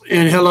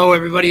And hello,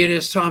 everybody. It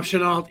is Tom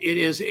Chenault. It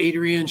is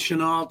Adrian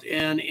Chenault,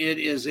 and it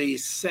is a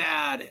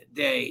sad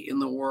day in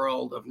the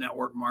world of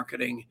network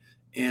marketing.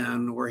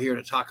 And we're here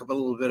to talk a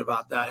little bit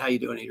about that. How you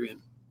doing,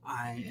 Adrian?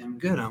 I am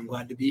good. I'm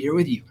glad to be here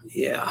with you.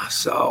 Yeah.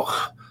 So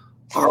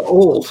our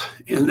old,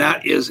 and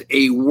that is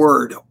a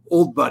word,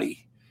 old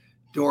buddy,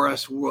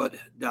 Doris Wood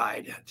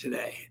died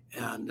today.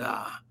 And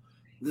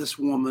this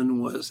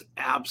woman was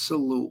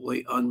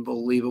absolutely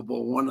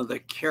unbelievable. One of the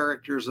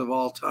characters of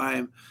all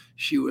time.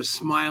 She was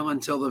smiling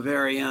till the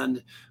very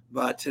end,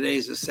 but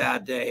today's a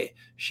sad day.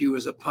 She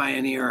was a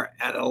pioneer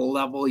at a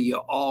level you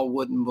all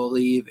wouldn't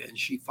believe, and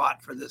she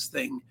fought for this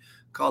thing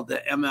called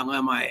the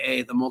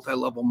MLMIA, the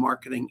Multi-Level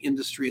Marketing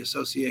Industry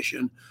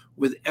Association,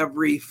 with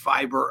every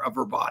fiber of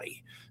her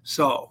body.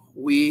 So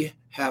we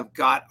have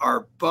got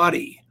our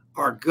buddy,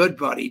 our good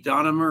buddy,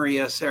 Donna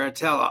Maria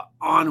Saratella,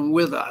 on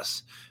with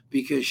us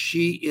because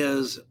she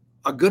is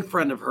a good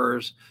friend of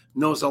hers,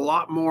 knows a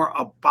lot more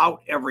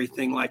about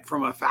everything, like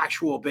from a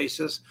factual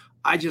basis.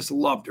 I just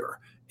loved her.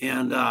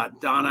 And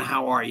Donna,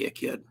 how are you,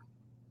 kid?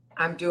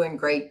 I'm doing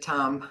great,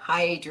 Tom.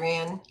 Hi,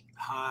 Adrian.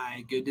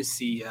 Hi, good to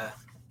see you.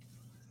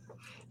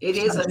 It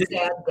is a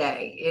sad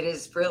day. It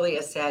is really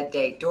a sad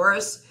day.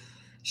 Doris,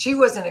 she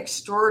was an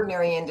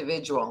extraordinary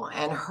individual,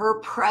 and her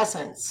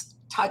presence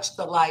touched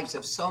the lives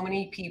of so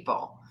many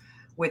people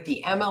with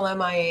the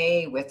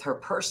MLMIA, with her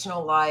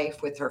personal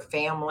life, with her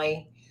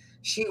family.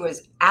 She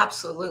was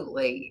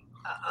absolutely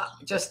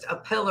just a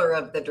pillar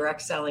of the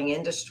direct selling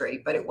industry,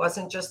 but it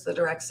wasn't just the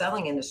direct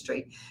selling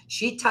industry.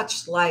 She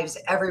touched lives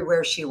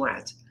everywhere she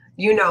went.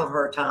 You know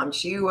her, Tom.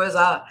 She was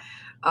a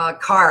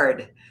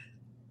card.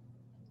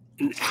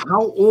 And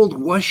how old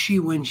was she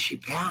when she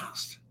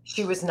passed?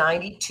 She was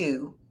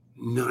 92.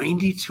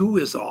 92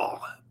 is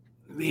all.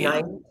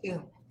 Man.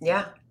 92.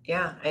 Yeah.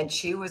 And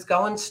she was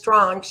going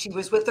strong. She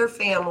was with her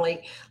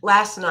family.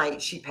 Last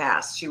night she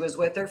passed. She was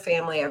with her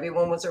family.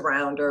 Everyone was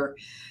around her.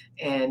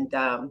 And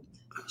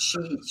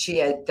she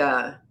had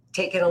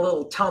taken a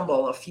little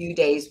tumble a few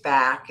days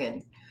back.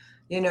 And,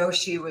 you know,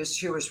 she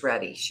was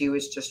ready. She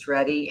was just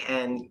ready.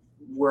 And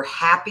we're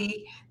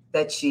happy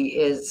that she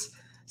is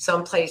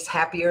someplace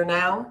happier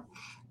now.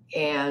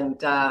 And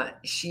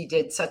she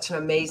did such an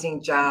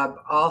amazing job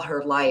all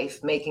her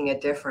life, making a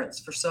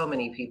difference for so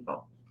many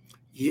people.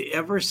 You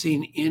ever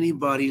seen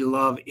anybody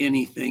love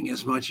anything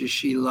as much as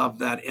she loved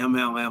that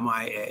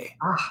MLMIA?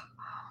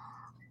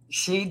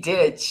 She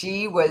did.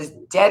 She was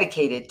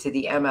dedicated to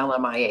the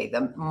MLMIA,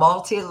 the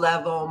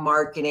Multi-Level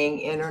Marketing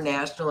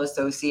International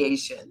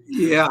Association.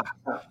 Yeah.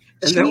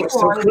 And that was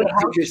so good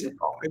because,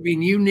 I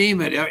mean, you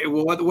name it,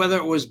 whether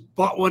it was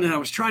Butwin, and I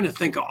was trying to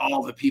think of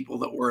all the people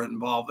that were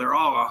involved. They're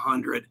all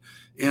 100.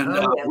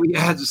 And we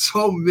had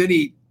so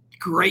many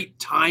great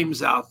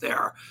times out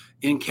there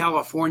in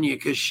California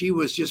because she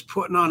was just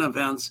putting on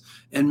events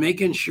and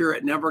making sure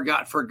it never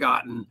got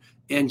forgotten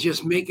and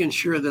just making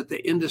sure that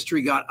the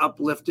industry got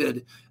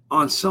uplifted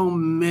on so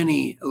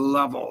many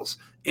levels.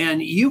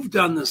 And you've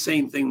done the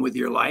same thing with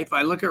your life.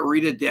 I look at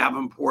Rita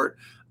Davenport.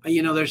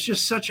 You know, there's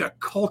just such a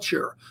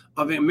culture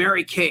of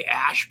Mary Kay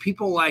Ash,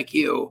 people like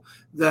you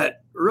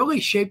that really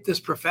shaped this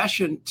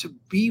profession to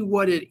be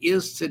what it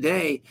is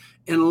today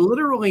and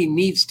literally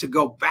needs to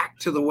go back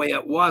to the way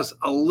it was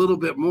a little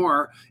bit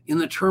more in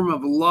the term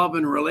of love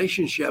and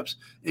relationships.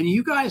 And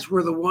you guys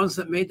were the ones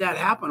that made that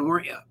happen,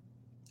 weren't you?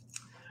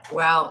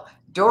 Well,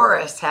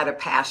 Doris had a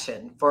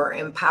passion for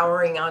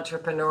empowering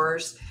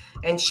entrepreneurs.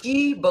 And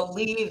she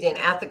believed in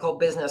ethical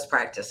business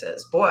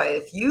practices. Boy,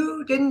 if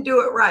you didn't do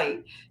it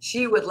right,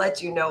 she would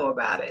let you know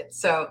about it.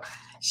 So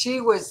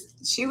she was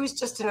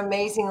just an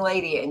amazing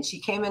lady. And she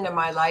came into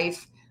my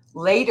life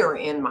later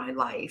in my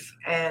life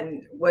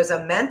and was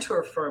a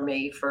mentor for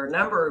me for a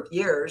number of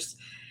years.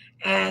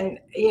 And,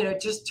 you know,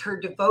 just her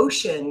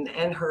devotion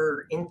and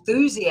her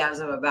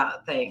enthusiasm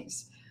about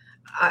things.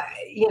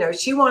 You know,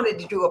 she wanted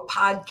to do a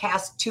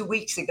podcast 2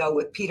 weeks ago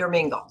with Peter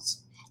Mingles.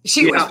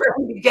 She was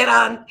ready to get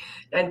on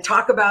and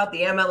talk about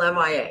the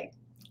MLMIA.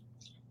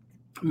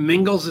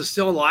 Mingles is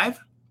still alive?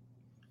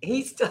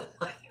 He's still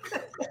alive.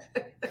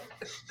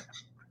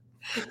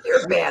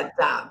 You're bad,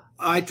 Tom.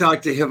 I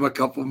talked to him a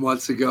couple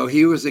months ago.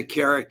 He was a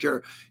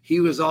character. He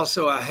was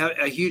also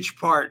a huge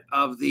part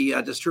of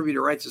the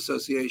Distributor Rights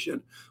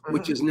Association,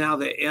 which is now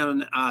the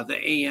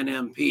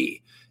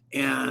ANMP.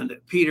 And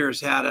Peter's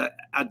had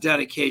a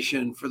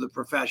dedication for the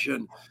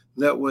profession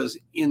that was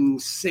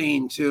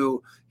insane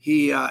too.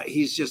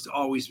 He's just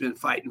always been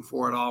fighting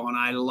for it all, and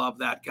I love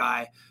that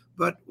guy.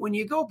 But when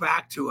you go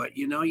back to it,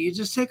 you know, you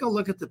just take a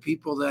look at the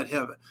people that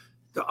have.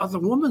 The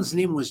woman's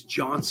name was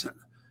Johnson.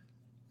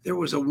 There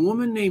was a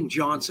woman named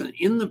Johnson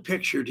in the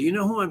picture. Do you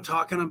know who I'm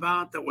talking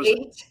about? That was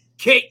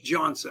Kate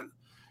Johnson.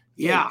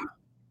 Yeah,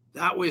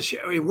 that was.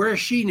 Where is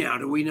she now?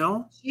 Do we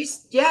know?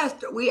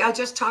 I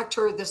just talked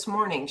to her this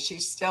morning.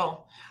 She's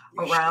still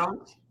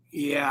around.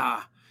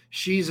 Yeah.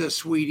 She's a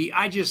sweetie.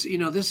 I just, you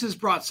know, this has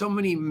brought so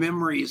many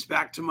memories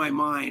back to my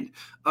mind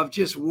of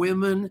just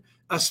women,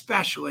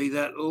 especially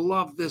that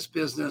love this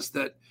business,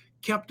 that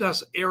kept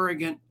us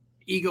arrogant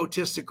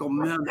egotistical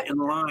men in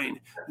line.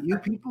 You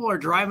people are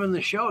driving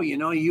the show.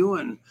 You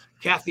and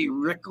Kathy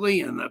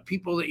Rickley and the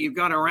people that you've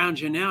got around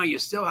you now, you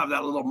still have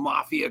that little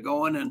mafia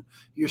going, and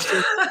you're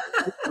still,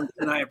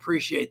 and I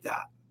appreciate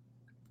that.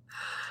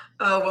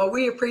 Oh, well,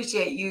 we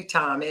appreciate you,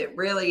 Tom. It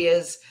really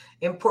is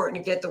important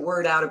to get the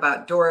word out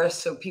about Doris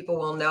so people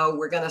will know.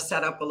 We're going to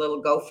set up a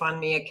little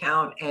GoFundMe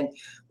account, and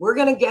we're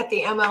going to get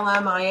the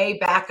MLMIA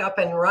back up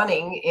and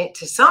running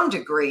to some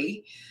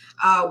degree,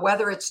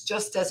 whether it's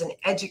just as an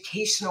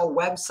educational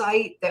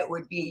website that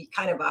would be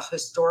kind of a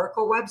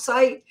historical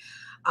website.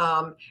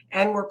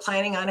 And we're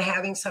planning on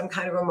having some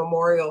kind of a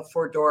memorial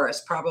for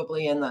Doris,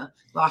 probably in the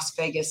Las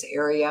Vegas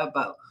area,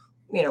 but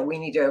we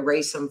need to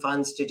raise some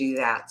funds to do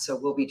that. So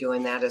we'll be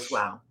doing that as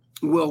well.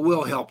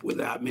 We'll help with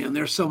that, man.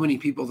 There's so many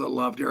people that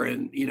loved her,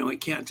 and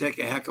it can't take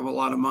a heck of a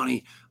lot of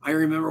money. I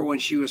remember when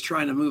she was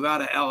trying to move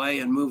out of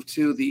LA and move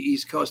to the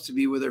East Coast to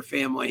be with her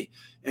family,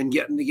 and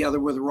getting together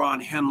with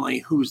Ron Henley,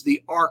 who's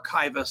the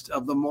archivist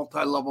of the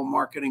multi-level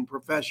marketing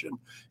profession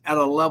at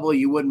a level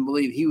you wouldn't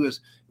believe.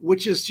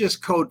 Which is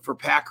just code for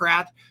pack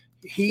rat.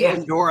 He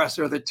and Doris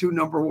are the two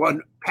number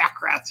one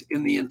pack rats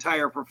in the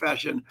entire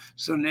profession.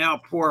 So now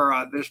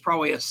there's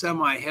probably a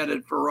semi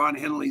headed for Ron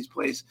Henley's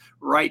place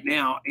right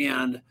now.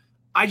 And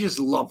I just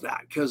love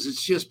that, because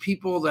it's just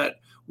people that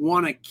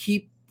want to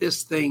keep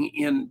this thing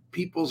in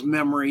people's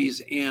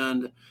memories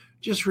and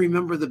just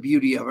remember the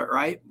beauty of it,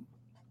 right?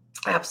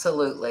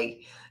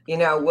 Absolutely.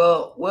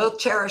 We'll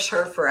cherish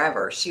her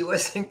forever. She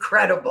was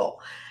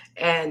incredible.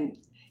 And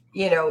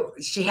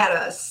she had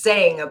a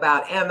saying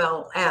about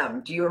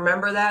MLM. Do you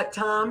remember that,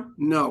 Tom?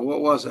 No, what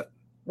was it?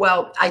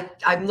 Well,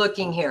 I'm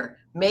looking here.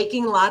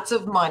 Making lots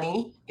of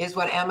money is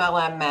what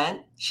MLM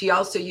meant. She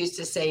also used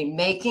to say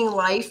making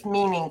life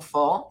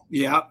meaningful.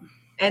 Yeah.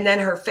 And then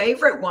her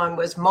favorite one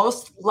was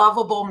most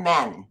lovable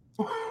men.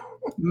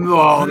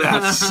 Oh,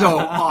 that's so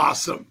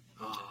awesome.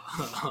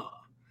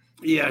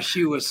 Yeah,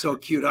 she was so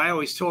cute. I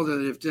always told her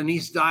that if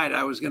Denise died,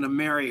 I was going to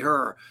marry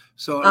her.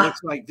 So it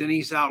looks like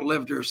Denise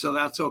outlived her. So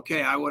that's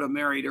okay. I would have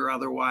married her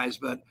otherwise.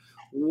 But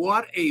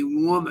what a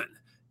woman.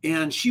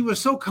 And she was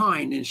so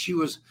kind. And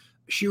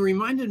she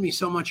reminded me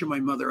so much of my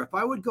mother. If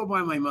I would go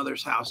by my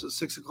mother's house at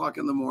 6 o'clock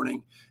in the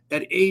morning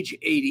at age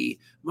 80,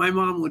 my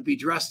mom would be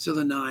dressed to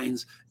the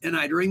nines, and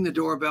I'd ring the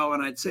doorbell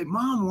and I'd say,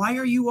 "Mom, why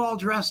are you all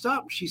dressed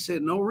up?" She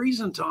said, "No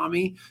reason,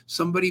 Tommy.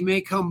 Somebody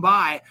may come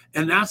by."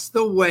 And that's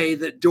the way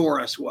that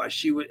Doris was.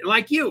 She would,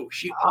 like you,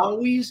 she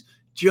always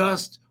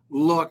just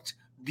looked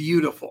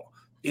beautiful.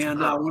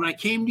 And when I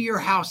came to your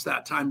house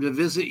that time to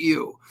visit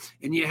you,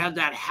 and you had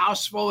that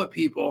house full of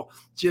people,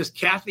 just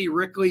Kathy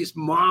Rickley's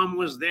mom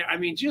was there. I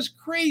mean, just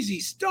crazy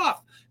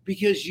stuff,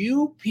 because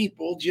you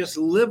people just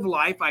live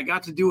life. I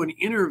got to do an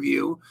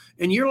interview,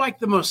 and you're like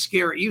the most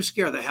scary. You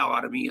scare the hell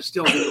out of me. You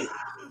still do.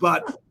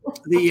 But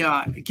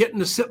the getting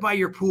to sit by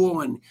your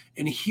pool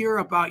and hear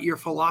about your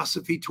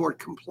philosophy toward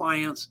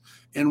compliance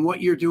and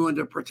what you're doing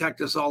to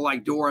protect us all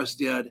like Doris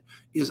did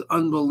is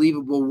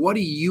unbelievable. What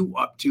are you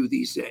up to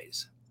these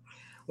days?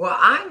 Well,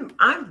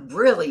 I'm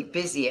really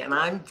busy, and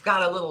I've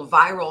got a little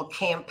viral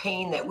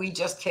campaign that we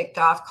just kicked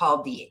off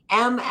called the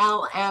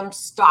MLM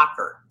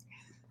Stalker.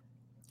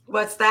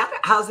 What's that?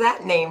 How's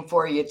that name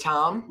for you,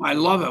 Tom? I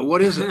love it.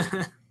 What is it?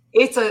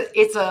 It's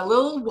a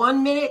little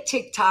 1-minute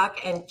TikTok,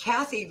 and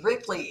Kathy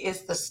Rickley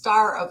is the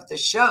star of the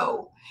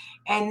show.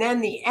 And then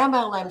the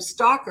MLM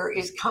Stalker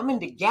is coming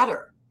to get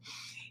her.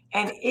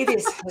 And it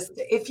is,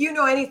 if you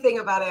know anything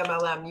about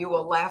MLM, you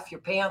will laugh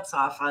your pants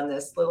off on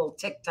this little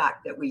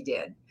TikTok that we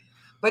did.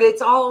 But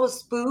it's all a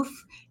spoof.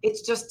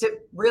 It's just to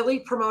really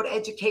promote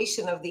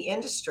education of the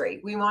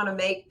industry. We want to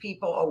make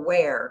people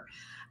aware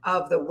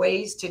of the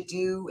ways to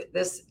do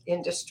this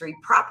industry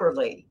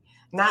properly,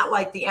 not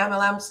like the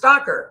MLM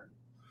Stalker.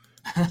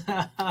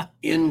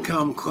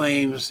 Income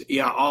claims,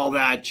 all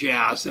that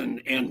jazz,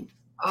 and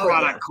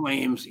product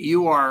claims.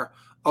 You are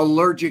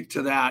allergic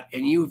to that,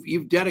 and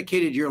you've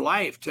dedicated your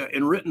life to,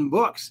 and written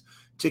books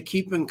to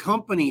keeping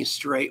companies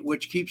straight,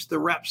 which keeps the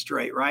rep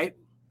straight, right?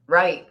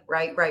 Right.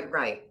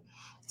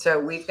 So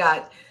we've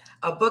got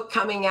a book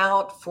coming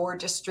out for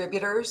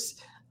distributors.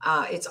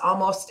 It's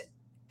almost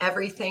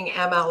everything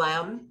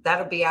MLM.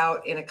 That'll be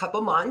out in a couple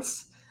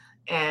months.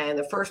 And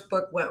the first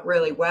book went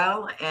really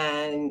well,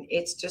 and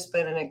it's just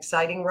been an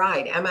exciting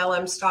ride.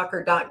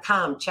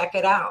 MLMstalker.com. Check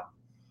it out.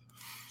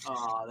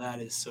 Oh, that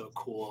is so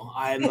cool.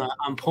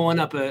 I'm pulling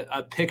up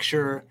a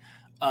picture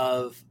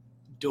of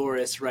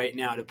Doris right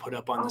now to put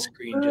up on the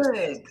screen, just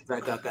because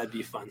I thought that'd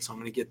be fun. So I'm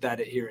going to get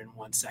that here in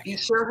 1 second. You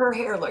sure her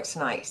hair looks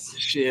nice?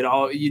 Shit,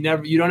 you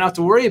don't have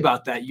to worry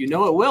about that. You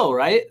know it will,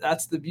 right?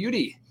 That's the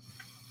beauty.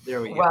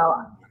 There we go.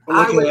 Well,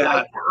 I would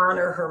like to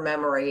honor her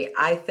memory.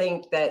 I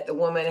think that the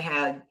woman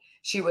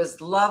she was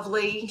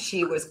lovely.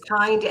 She was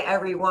kind to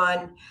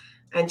everyone,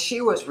 and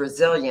she was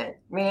resilient.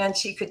 Man,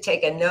 she could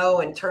take a no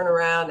and turn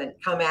around and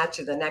come at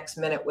you the next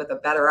minute with a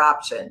better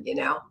option,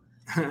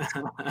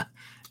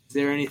 Is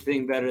there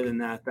anything better than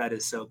that? That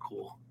is so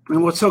cool.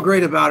 And what's so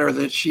great about her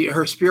that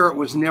her spirit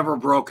was never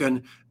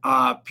broken.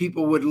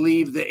 People would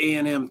leave the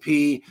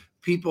ANMP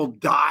people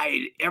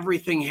died,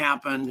 everything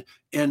happened,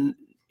 and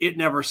it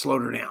never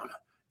slowed her down.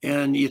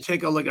 And you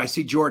take a look, I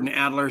see Jordan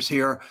Adler's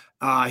here.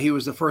 He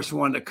was the first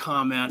one to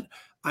comment.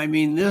 I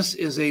mean, this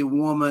is a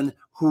woman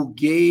who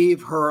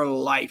gave her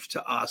life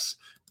to us.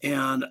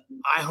 And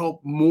I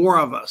hope more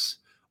of us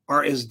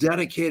are as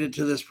dedicated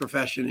to this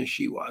profession as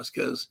she was,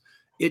 because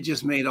it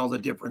just made all the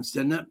difference,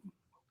 didn't it?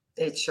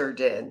 It sure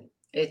did.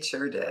 It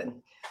sure did.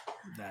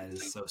 That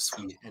is so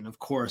sweet. And of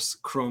course,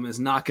 Chrome is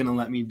not going to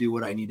let me do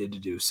what I needed to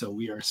do. So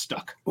we are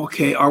stuck.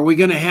 Okay. Are they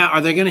going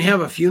to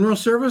have a funeral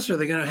service? Or are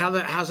they going to have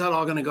that? How's that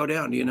all going to go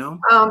down? Do you know?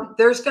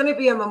 There's going to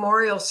be a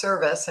memorial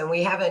service, and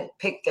we haven't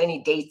picked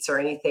any dates or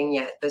anything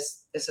yet.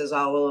 This is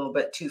all a little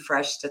bit too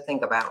fresh to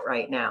think about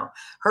right now.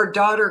 Her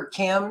daughter,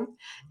 Kim,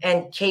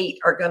 and Kate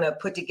are going to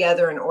put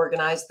together and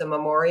organize the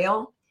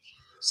memorial.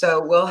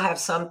 So we'll have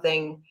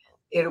something.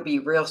 It'll be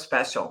real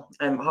special.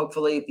 And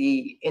hopefully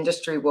the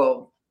industry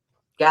will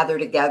gather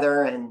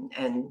together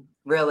and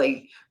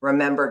really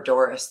remember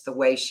Doris the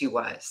way she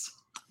was.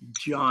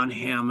 John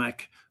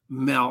Hammock,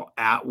 Mel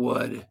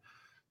Atwood,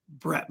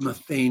 Brett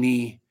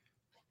Matheny,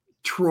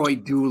 Troy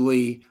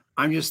Dooley.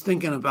 I'm just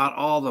thinking about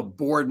all the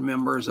board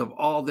members of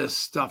all this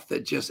stuff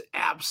that just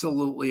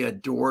absolutely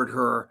adored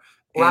her.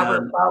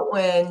 Robert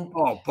Butwin.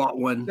 Oh,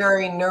 Butwin.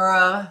 Jerry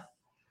Nura.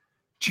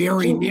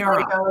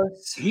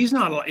 He's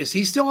not. Is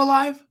he still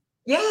alive?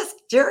 Yes,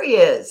 Jerry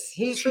is.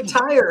 He's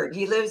retired.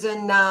 He lives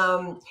in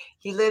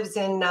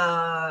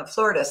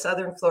Florida,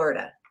 Southern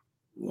Florida.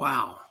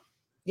 Wow.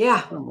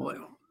 Yeah.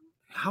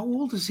 How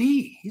old is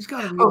he? He's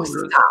got to be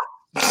older. Stop.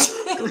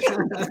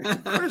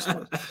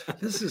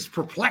 This is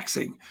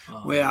perplexing.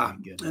 Yeah.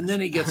 And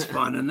then it gets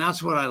fun. And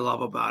that's what I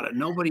love about it.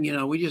 Nobody,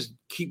 we just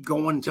keep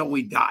going until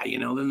we die,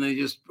 then they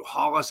just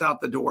haul us out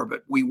the door,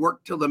 but we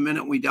work till the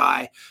minute we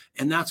die.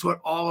 And that's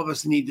what all of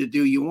us need to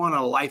do. You want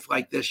a life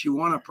like this. You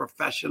want a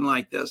profession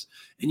like this,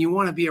 and you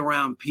want to be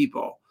around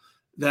people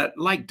that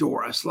like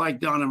Doris, like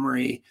Donna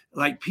Marie,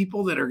 like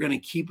people that are going to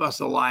keep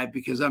us alive,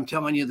 because I'm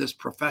telling you, this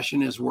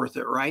profession is worth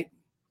it, right?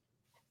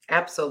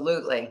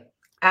 Absolutely.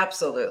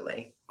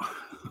 Absolutely.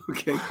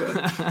 Okay,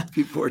 good.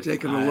 People are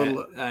taking a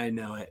little. I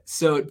know it.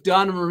 So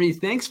Donna Marie,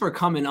 thanks for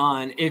coming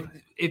on.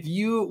 If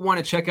you want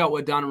to check out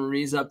what Donna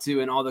Marie's up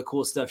to and all the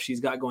cool stuff she's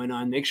got going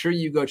on, make sure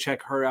you go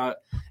check her out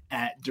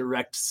at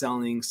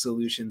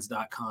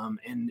directsellingsolutions.com.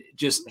 And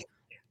just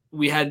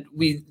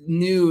we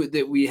knew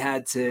that we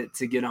had to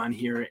get on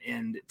here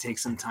and take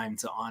some time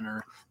to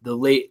honor the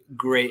late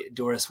great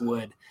Doris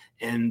Wood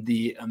and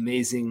the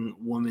amazing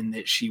woman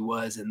that she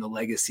was and the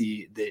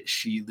legacy that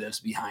she lives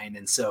behind.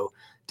 And so,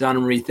 Donna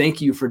Marie, thank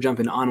you for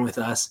jumping on with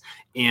us.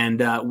 And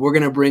we're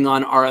going to bring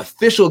on our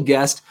official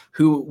guest,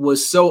 who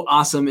was so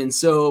awesome and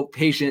so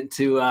patient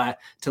to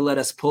let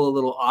us pull a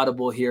little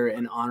audible here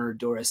and honor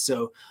Doris.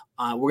 So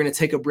we're going to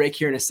take a break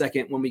here in a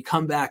second. When we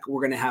come back,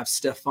 we're going to have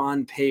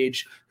Stephane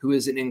Page, who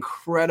is an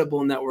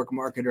incredible network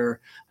marketer,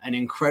 an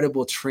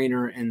incredible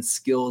trainer and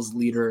skills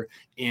leader,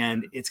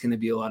 and it's going to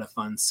be a lot of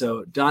fun.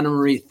 So Donna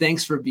Marie,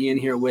 thanks for being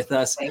here with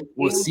us.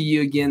 We'll see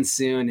you again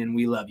soon, and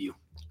we love you.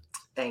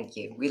 Thank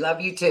you. We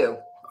love you too.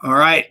 All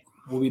right.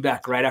 We'll be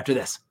back right after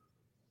this.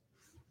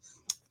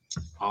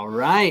 All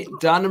right.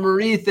 Donna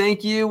Marie,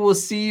 thank you. We'll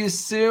see you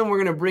soon. We're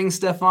going to bring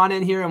Stephane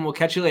in here, and we'll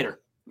catch you later.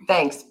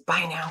 Thanks.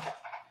 Bye now.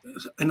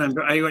 And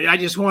I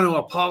just want to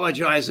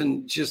apologize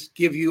and just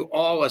give you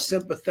all a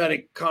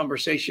sympathetic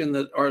conversation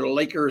that are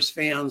Lakers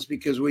fans,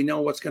 because we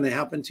know what's going to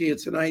happen to you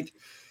tonight.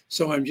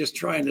 So I'm just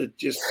trying to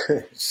just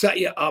set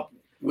you up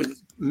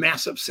with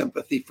massive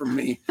sympathy from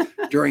me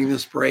during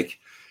this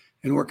break.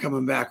 And we're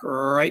coming back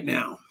right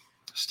now.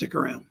 Stick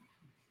around.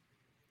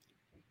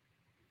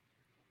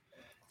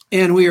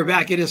 And we are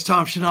back. It is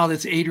Tom Chenault.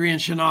 It's Adrian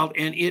Chenault,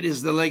 and it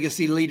is the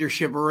Legacy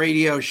Leadership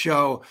Radio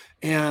Show.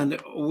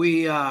 And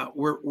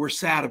we're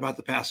sad about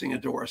the passing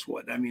of Doris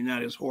Wood. I mean,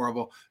 that is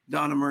horrible.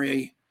 Donna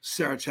Marie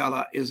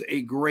Saratella is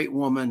a great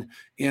woman,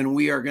 and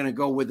we are going to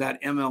go with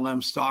that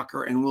MLM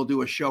stalker, and we'll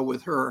do a show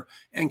with her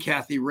and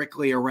Kathy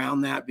Rickley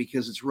around that,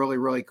 because it's really,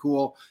 really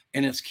cool,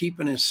 and it's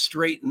keeping us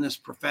straight in this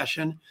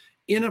profession.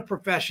 In a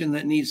profession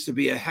that needs to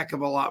be a heck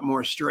of a lot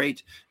more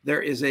straight.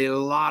 There is a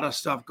lot of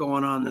stuff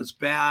going on that's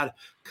bad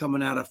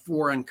coming out of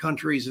foreign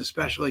countries,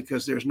 especially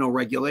because there's no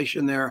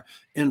regulation there,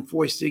 and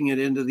foisting it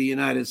into the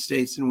United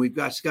States. And we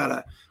got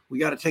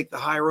to take the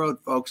high road,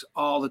 folks,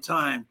 all the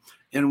time.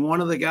 And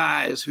one of the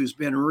guys who's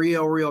been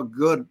real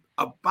good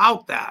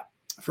about that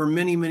for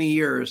many, many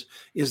years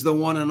is the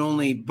one and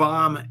only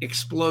bomb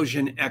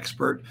explosion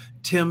expert,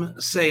 Tim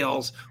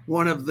Sales,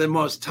 one of the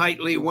most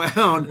tightly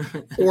wound,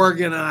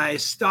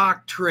 organized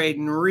stock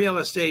trading, real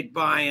estate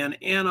buying,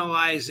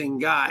 analyzing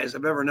guys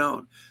I've ever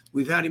known.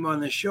 We've had him on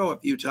this show a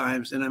few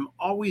times, and I'm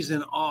always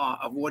in awe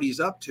of what he's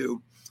up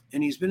to.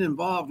 And he's been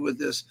involved with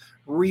this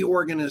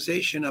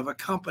reorganization of a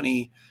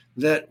company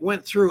that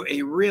went through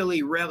a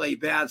really, really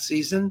bad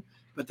season.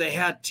 But they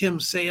had Tim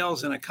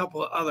Sales and a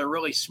couple of other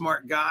really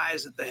smart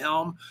guys at the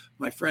helm,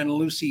 my friend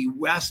Lucy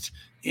West,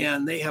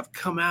 and they have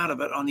come out of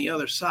it on the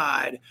other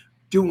side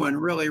doing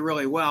really,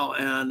 really well.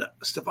 And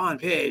Stephane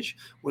Page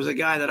was a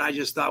guy that I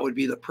just thought would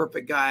be the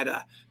perfect guy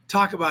to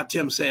talk about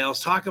Tim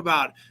Sales, talk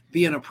about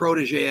being a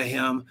protege of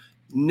him,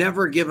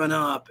 never giving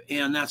up.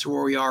 And that's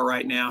where we are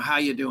right now. How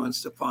you doing,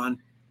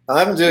 Stephane?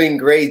 I'm doing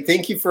great.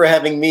 Thank you for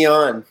having me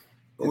on.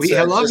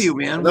 I love you,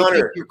 man. We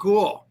think you're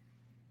cool.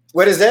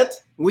 What is that?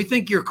 We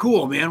think you're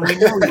cool, man. We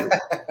know you.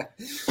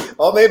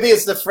 Oh, maybe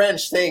it's the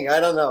French thing. I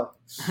don't know.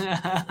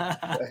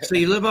 So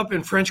you live up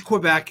in French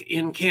Quebec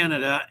in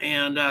Canada,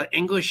 and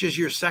English is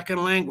your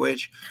second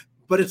language,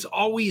 but it's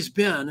always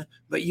been,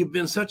 but you've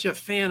been such a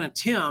fan of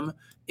Tim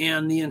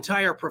and the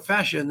entire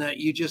profession that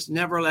you just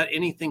never let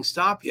anything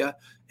stop you.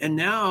 And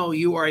now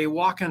you are a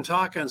walking,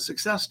 talking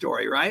success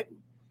story, right?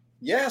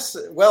 Yes,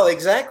 well,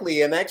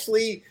 exactly. And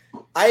actually,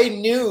 I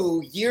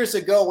knew years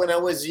ago when I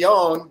was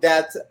young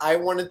that I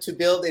wanted to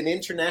build an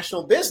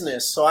international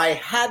business. So I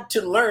had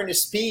to learn to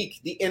speak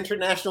the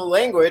international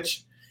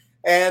language.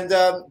 And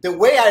the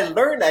way I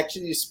learned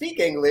actually to speak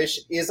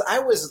English is I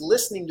was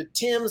listening to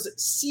Tim's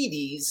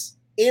CDs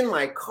in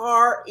my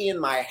car, in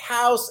my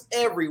house,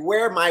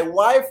 everywhere. My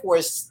wife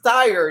was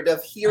tired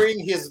of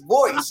hearing his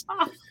voice.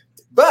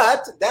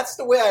 But that's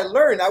the way I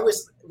learned.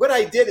 What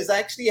I did is I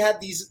actually had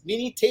these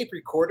mini tape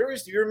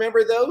recorders. Do you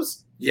remember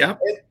those? Yeah.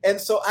 And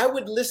so I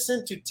would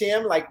listen to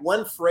Tim, like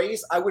one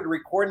phrase, I would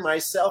record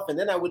myself, and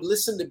then I would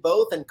listen to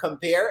both and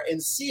compare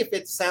and see if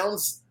it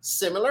sounds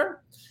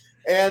similar.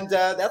 And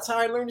that's how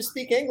I learned to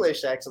speak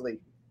English, actually.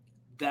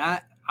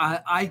 That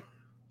I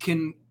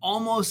can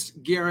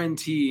almost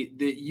guarantee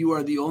that you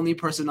are the only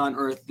person on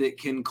earth that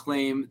can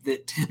claim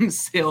that Tim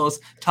Sales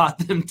taught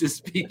them to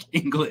speak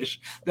English.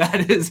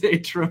 That is a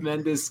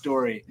tremendous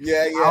story.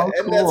 Yeah. How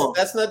And cool.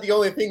 that's not the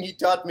only thing he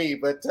taught me,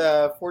 but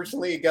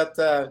fortunately I got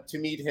to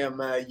meet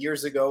him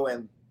years ago,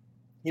 and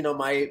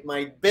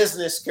my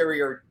business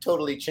career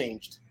totally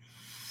changed.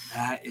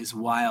 That is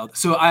wild.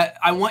 So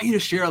I want you to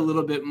share a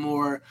little bit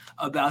more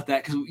about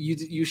that, because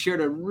you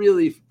shared a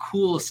really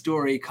cool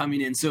story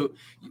coming in. So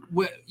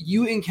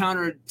you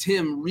encountered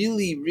Tim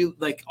really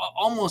like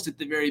almost at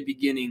the very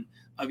beginning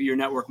of your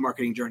network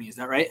marketing journey. Is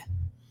that right?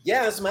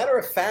 Yeah, as a matter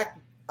of fact,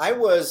 I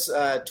was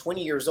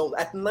 20 years old.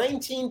 At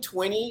 19,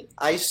 20,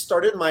 I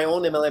started my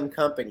own MLM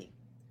company.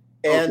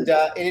 And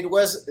it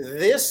was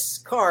this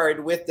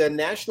card with the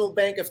National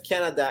Bank of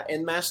Canada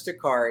and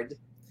MasterCard.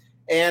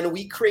 And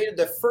we created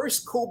the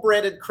first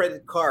co-branded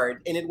credit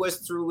card, and it was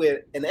through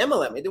an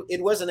MLM.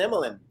 It was an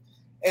MLM.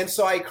 And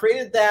so I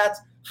created that,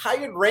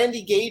 hired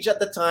Randy Gage at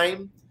the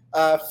time,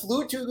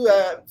 flew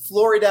to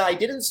Florida. I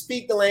didn't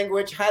speak the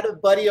language, had a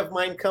buddy of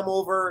mine come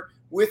over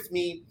with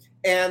me.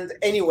 And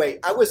anyway,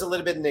 I was a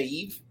little bit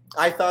naive.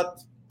 I thought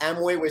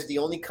Amway was the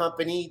only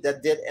company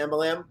that did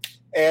MLM.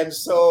 And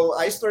so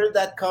I started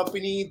that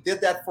company,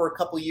 did that for a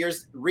couple of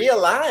years,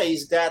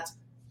 realized that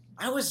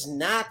I was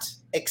not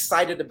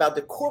excited about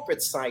the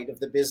corporate side of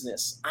the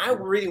business. I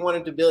really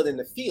wanted to build in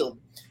the field.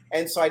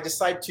 And so I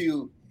decided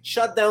to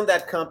shut down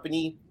that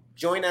company,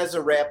 join as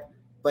a rep.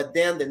 But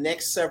then the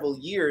next several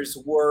years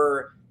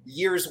were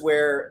years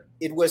where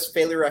it was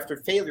failure after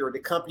failure. The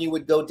company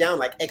would go down,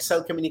 like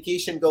Excel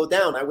Communication go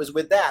down. I was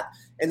with that.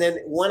 And then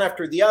one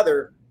after the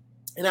other.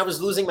 And I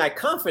was losing my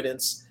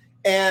confidence.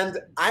 And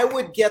I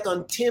would get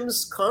on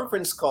Tim's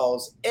conference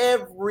calls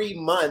every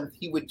month.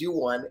 He would do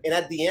one. And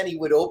at the end, he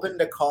would open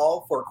the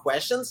call for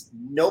questions.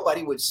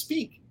 Nobody would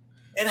speak.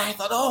 And I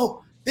thought,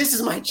 oh, this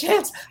is my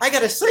chance. I got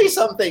to say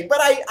something. But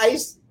I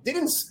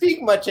didn't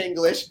speak much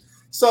English.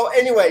 So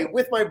anyway,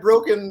 with my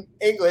broken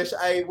English,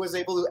 I was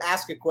able to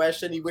ask a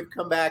question. He would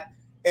come back.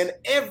 And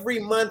every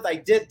month I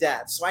did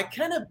that. So I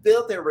kind of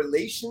built a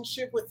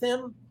relationship with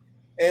him.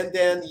 And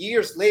then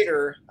years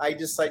later, I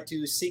decided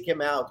to seek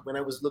him out when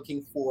I was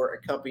looking for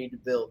a company to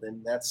build.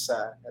 And that's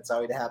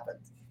how it happened.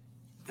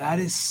 That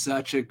is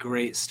such a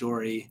great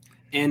story.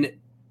 And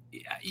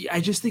I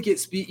just think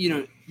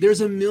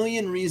there's a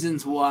million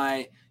reasons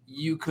why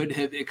you could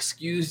have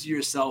excused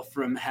yourself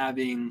from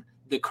having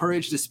the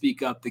courage to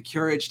speak up, the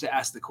courage to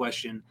ask the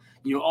question.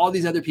 All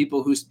these other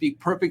people who speak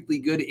perfectly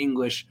good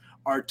English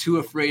are too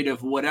afraid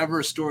of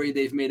whatever story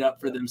they've made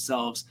up for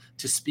themselves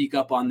to speak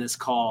up on this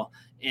call.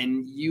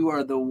 And you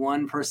are the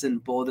one person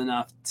bold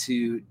enough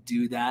to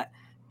do that.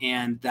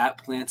 And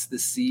that plants the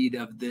seed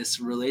of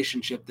this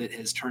relationship that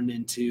has turned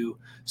into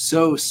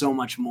so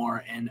much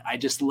more. And I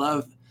just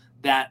love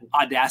that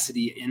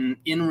audacity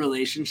in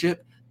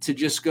relationship to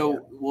just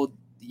go, well,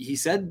 he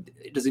said,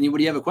 does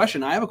anybody have a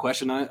question? I have a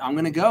question. I'm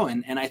going to go.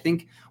 And I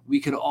think we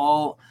could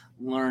all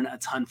learn a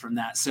ton from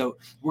that. So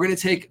we're going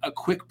to take a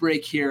quick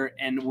break here,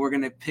 and we're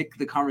going to pick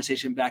the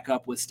conversation back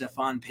up with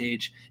Stephane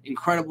Page,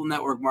 incredible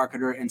network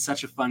marketer and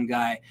such a fun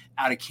guy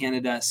out of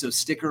Canada. So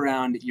stick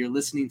around. You're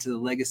listening to the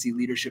Legacy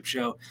Leadership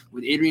Show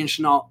with Adrian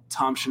Chenault,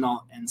 Tom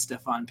Chenault, and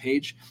Stephane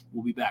Page.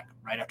 We'll be back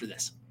right after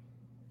this.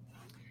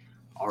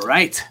 All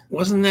right.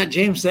 Wasn't that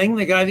James Zhang,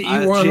 the guy that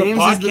you were on James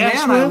the podcast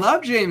is the man. with? I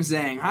love James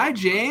Zhang. Hi,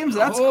 James.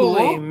 That's Holy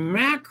cool.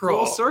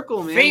 mackerel. Full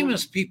circle, man.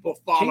 Famous people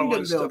following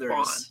Kingdom Stephane.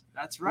 builders.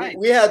 That's right.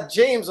 We had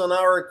James on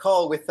our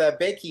call with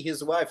Becky,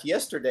 his wife,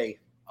 yesterday.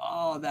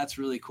 Oh, that's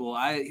really cool.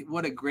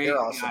 What a great They're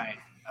awesome. guy.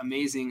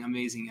 Amazing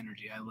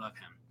energy. I love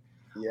him.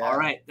 Yeah. All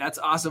right. That's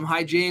awesome.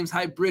 Hi, James.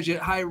 Hi, Bridget.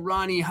 Hi,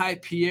 Ronnie. Hi,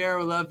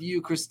 Pierre. Love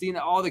you. Christina.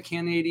 All the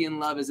Canadian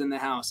love is in the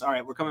house. All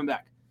right. We're coming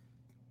back.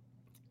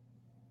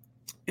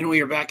 And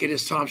we are back. It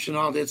is Tom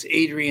Chenault. It's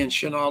Adrian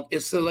Chenault.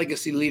 It's the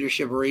Legacy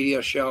Leadership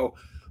Radio Show.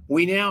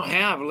 We now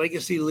have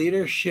Legacy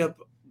Leadership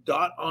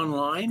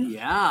online.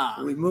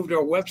 Yeah. We moved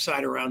our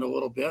website around a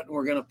little bit, and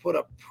we're going to put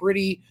a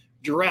pretty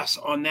dress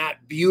on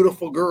that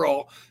beautiful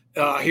girl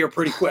here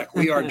pretty quick.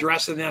 We are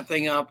dressing that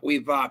thing up.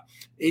 We've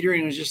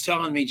Adrian was just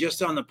telling me,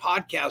 just on the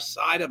podcast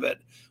side of it,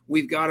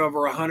 we've got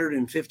over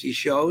 150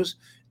 shows,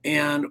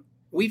 and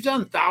we've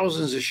done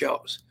thousands of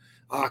shows.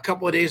 A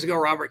couple of days ago,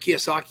 Robert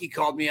Kiyosaki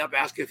called me up,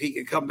 asked if he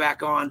could come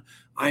back on.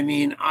 I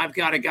mean, I've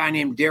got a guy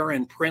named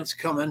Darren Prince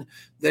coming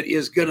that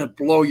is going to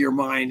blow your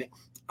mind.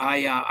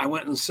 I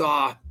went and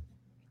saw,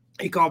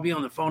 he called me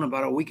on the phone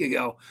about a week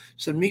ago,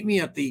 said, meet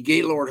me at the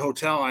Gaylord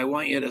Hotel. I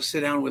want you to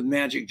sit down with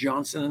Magic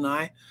Johnson and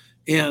I.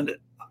 And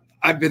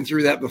I've been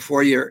through that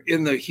before. You're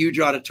in the huge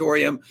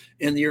auditorium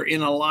and you're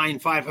in a line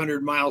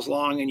 500 miles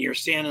long and you're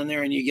standing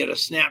there and you get a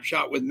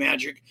snapshot with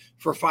Magic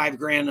for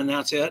 $5,000 and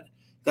that's it.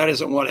 That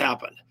isn't what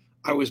happened.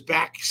 I was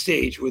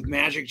backstage with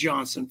Magic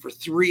Johnson for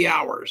 3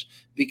 hours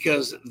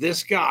because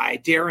this guy,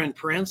 Darren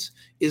Prince,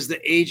 is the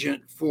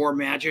agent for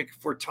Magic,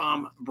 for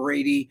Tom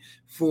Brady,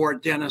 for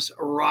Dennis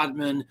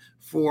Rodman,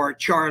 for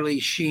Charlie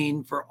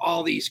Sheen, for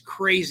all these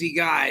crazy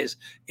guys.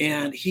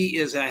 And he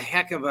is a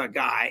heck of a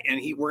guy.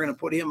 And we're going to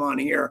put him on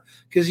here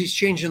because he's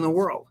changing the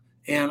world.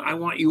 And I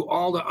want you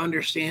all to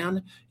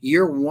understand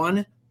you're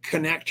one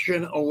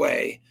connection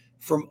away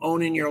from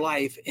owning your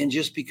life and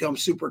just become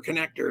super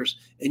connectors,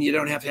 and you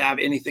don't have to have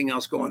anything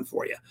else going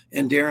for you.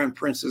 And Darren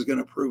Prince is going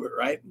to prove it,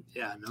 right?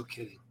 Yeah, no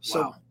kidding.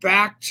 So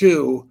back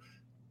to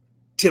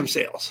Tim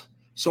Sales.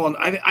 So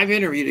I've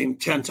interviewed him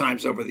 10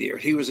 times over the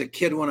years. He was a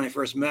kid when I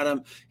first met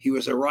him. He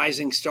was a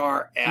rising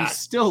star. He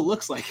still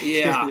looks like a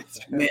kid.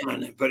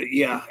 Man. But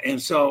yeah.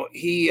 And so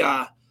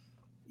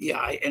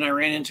and I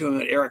ran into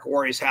him at Eric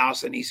Worre's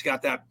house, and he's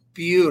got that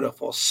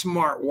beautiful,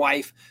 smart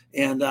wife.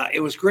 And it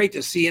was great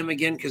to see him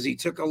again because he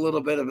took a little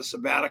bit of a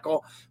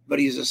sabbatical, but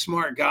he's a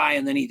smart guy.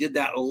 And then he did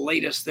that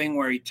latest thing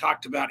where he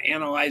talked about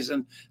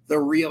analyzing the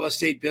real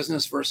estate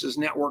business versus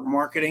network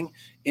marketing.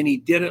 And he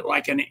did it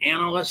like an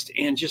analyst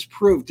and just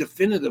proved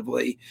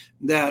definitively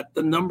that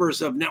the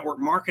numbers of network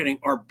marketing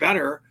are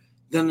better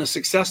than the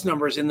success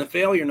numbers and the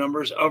failure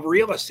numbers of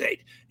real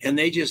estate. And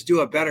they just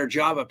do a better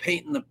job of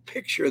painting the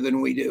picture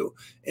than we do.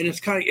 And it's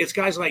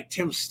guys like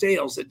Tim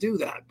Sales that do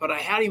that. But I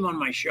had him on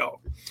my show,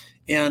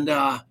 and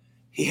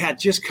he had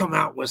just come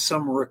out with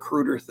some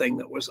recruiter thing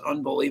that was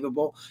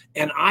unbelievable.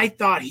 And I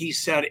thought he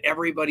said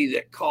everybody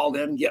that called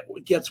in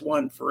gets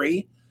one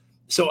free.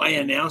 So I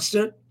announced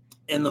it,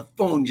 and the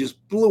phone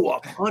just blew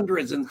up,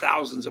 hundreds and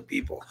thousands of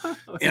people.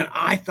 And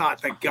I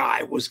thought the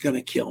guy was going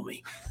to kill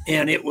me.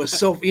 And it was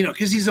so,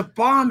 because he's a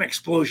bomb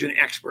explosion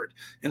expert.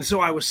 And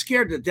so I was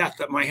scared to death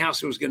that my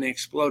house was going to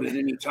explode at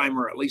any time,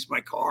 or at least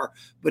my car.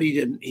 But he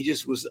didn't. He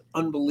just was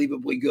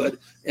unbelievably good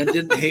and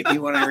didn't hate me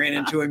when I ran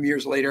into him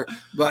years later.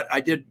 But I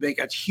did make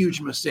a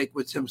huge mistake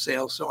with Tim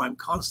Sales. So I'm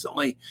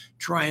constantly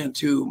trying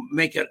to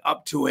make it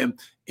up to him.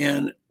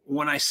 And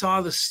when I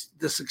saw the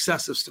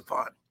success of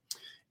Stephane,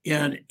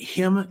 and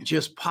him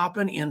just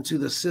popping into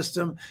the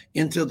system,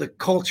 into the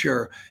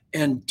culture,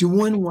 and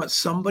doing what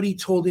somebody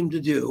told him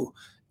to do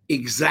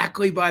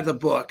exactly by the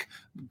book,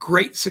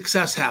 great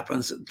success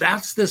happens.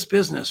 That's this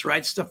business,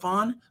 right,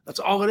 Stephane? That's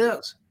all it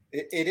is.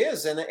 It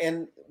is.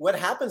 And what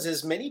happens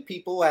is many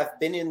people have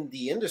been in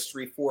the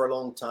industry for a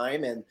long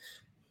time and,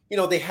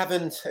 they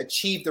haven't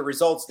achieved the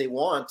results they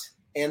want.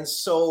 And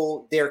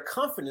so their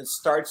confidence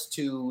starts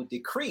to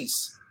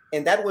decrease.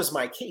 And that was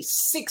my case.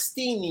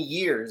 16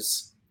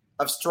 years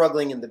of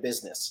struggling in the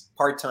business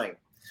part-time,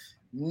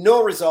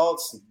 no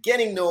results,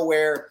 getting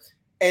nowhere.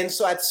 And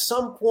so at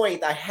some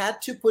point I had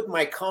to put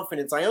my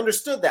confidence. I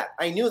understood that.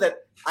 I knew that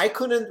I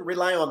couldn't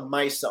rely on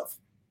myself.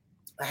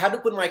 I had to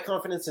put my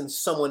confidence in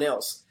someone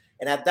else.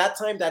 And at that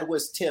time, that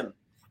was Tim.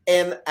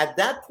 And at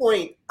that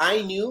point,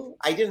 I knew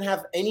I didn't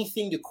have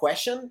anything to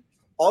question.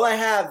 All I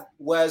had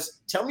was,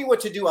 tell me what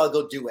to do, I'll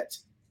go do it.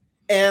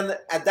 And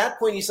at that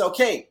point, he said,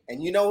 okay.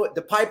 And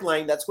the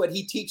pipeline, that's what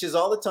he teaches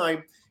all the time.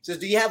 He says,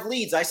 do you have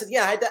leads? I said,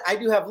 yeah, I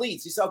do have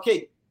leads. He said,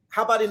 okay,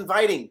 how about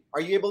inviting? Are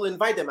you able to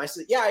invite them? I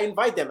said, yeah, I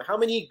invite them. How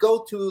many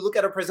go to look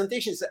at a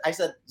presentation? I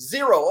said,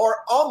 0 or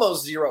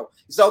almost 0.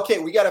 He said, okay,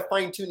 we got to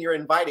fine tune your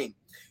inviting.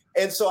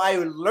 And so I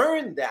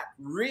learned that,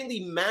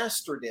 really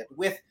mastered it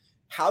with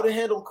how to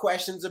handle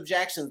questions,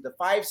 objections, the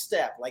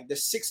 5-step, like the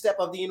 6-step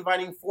of the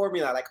inviting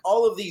formula, like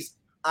all of these.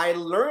 I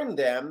learned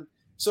them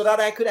so that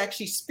I could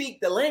actually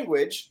speak the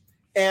language.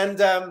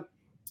 And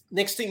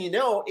next thing you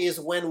know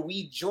is when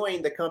we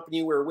joined the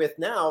company we're with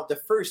now, the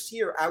first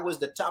year I was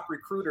the top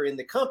recruiter in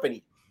the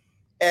company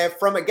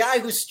from a guy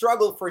who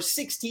struggled for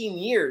 16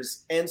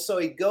 years. And so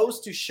it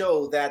goes to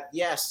show that,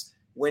 yes,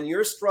 when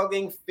you're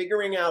struggling,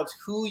 figuring out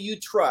who you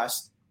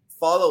trust,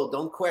 follow,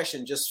 don't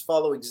question, just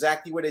follow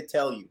exactly what they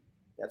tell you.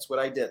 That's what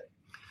I did.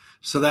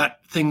 So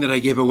that thing that I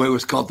gave away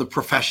was called the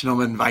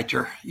professional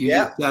inviter. You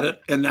just said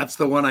it. And that's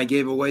the one I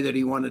gave away that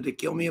he wanted to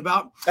kill me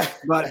about.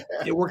 But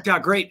it worked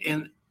out great.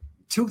 And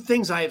two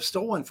things I have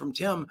stolen from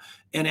Tim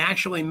and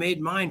actually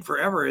made mine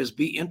forever is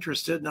be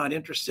interested, not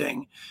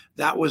interesting.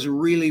 That was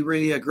really,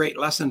 really a great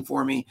lesson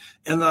for me.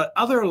 And the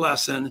other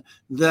lesson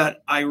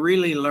that I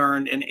really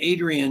learned, and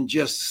Adrian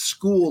just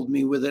schooled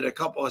me with it a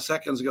couple of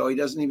seconds ago, he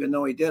doesn't even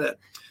know he did it,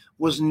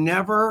 was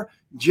never,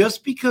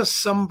 just because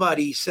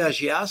somebody says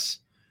yes,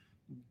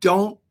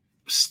 don't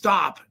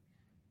stop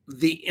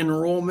the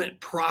enrollment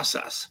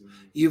process.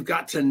 You've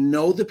got to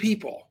know the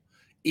people.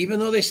 Even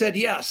though they said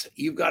yes,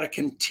 you've got to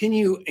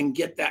continue and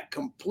get that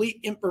complete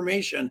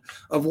information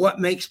of what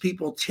makes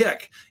people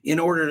tick in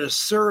order to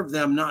serve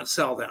them, not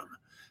sell them.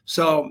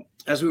 So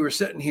as we were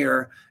sitting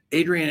here,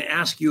 Adrian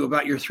asked you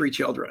about your 3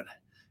 children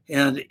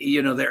and,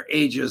 you know, their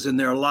ages and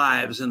their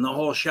lives and the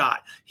whole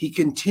shot. He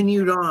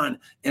continued on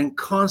and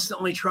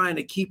constantly trying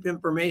to keep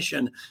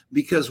information,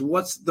 because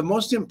what's the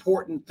most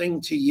important thing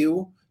to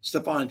you,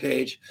 Stephane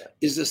Page,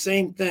 is the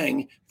same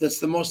thing that's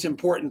the most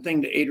important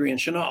thing to Adrian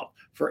Chenault.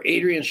 For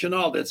Adrian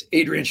Chenault, that's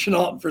Adrian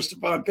Chenault. And for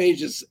Stephane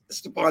Page, it's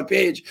Stephane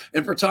Page.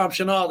 And for Tom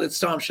Chenault, it's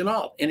Tom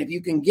Chenault. And if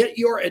you can get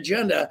your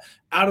agenda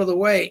out of the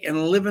way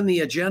and live in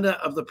the agenda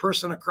of the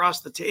person across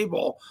the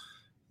table,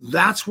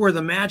 that's where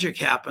the magic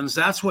happens.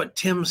 That's what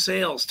Tim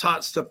Sales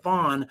taught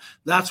Stephane.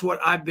 That's what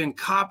I've been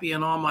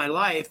copying all my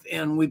life.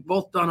 And we've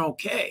both done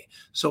okay.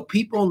 So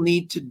people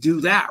need to do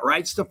that,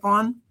 right,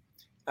 Stephane?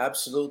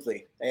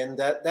 Absolutely.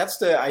 And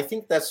I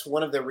think that's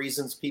one of the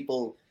reasons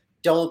people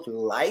don't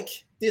like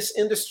this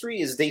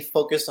industry, is they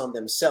focus on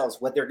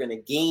themselves, what they're going to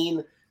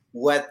gain,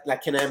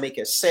 can I make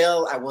a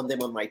sale? I want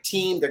them on my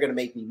team. They're going to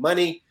make me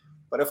money.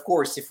 But of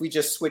course, if we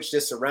just switch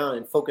this around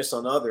and focus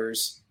on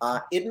others,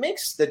 it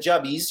makes the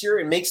job easier.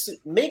 It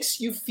makes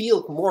you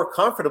feel more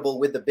comfortable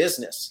with the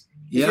business.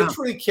 Yeah. If you're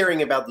truly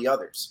caring about the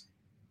others.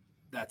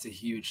 That's a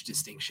huge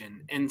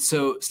distinction. And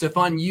so,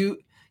 Stephane, you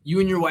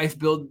and your wife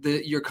build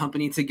your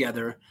company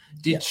together.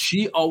 Did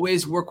she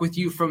always work with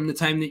you from the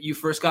time that you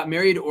first got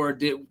married, or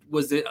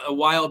was it a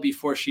while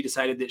before she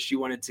decided that she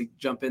wanted to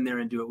jump in there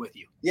and do it with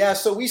you? Yeah,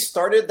 so we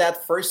started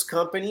that first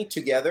company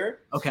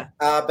together. Okay.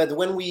 But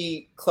when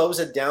we closed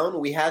it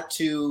down, we had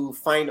to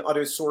find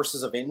other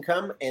sources of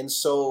income. And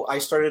so I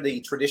started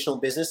a traditional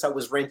business. I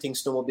was renting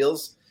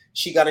snowmobiles.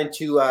 She got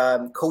into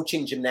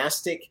coaching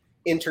gymnastic,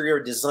 interior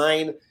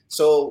design.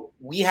 So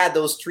we had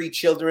those 3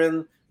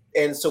 children.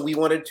 And so we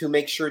wanted to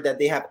make sure that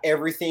they have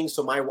everything.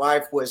 So my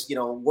wife was,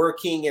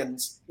 working and,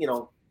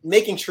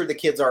 making sure the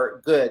kids are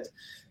good.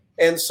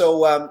 And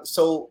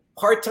so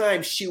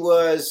part-time, she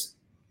was,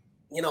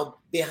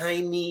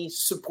 behind me,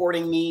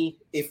 supporting me.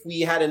 If we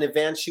had an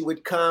event, she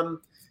would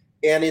come.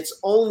 And it's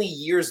only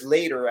years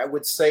later, I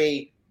would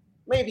say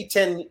maybe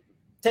 10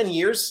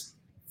 years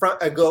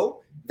ago,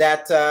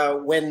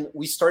 that when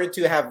we started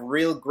to have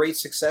real great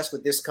success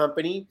with this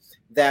company,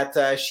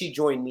 that she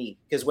joined me.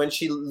 Because when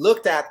she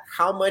looked at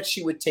how much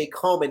she would take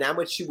home and how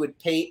much she would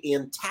pay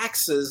in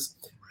taxes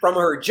from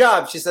her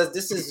job, she says,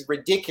 this is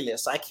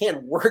ridiculous. I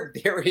can't work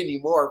there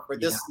anymore for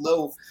this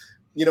low,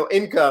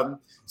 income.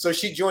 So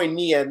she joined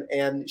me,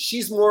 and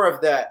she's more of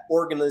the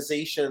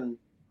organization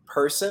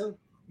person.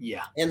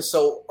 Yeah. And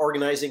so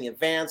organizing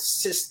events,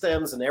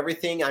 systems, and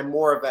everything, I'm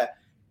more of a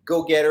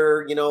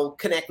go-getter,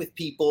 connect with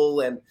people.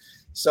 And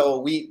so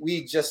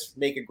we just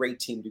make a great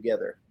team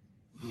together.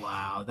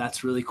 Wow,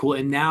 that's really cool.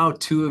 And now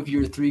 2 of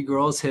your 3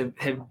 girls have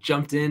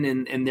jumped in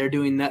and they're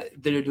doing that.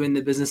 They're doing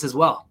the business as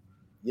well.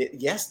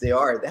 Yes, they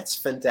are. That's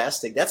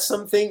fantastic. That's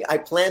something I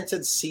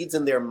planted seeds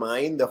in their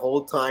mind the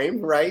whole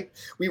time, right?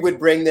 We would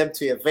bring them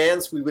to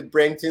events. We would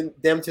bring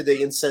them to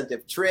the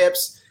incentive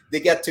trips. They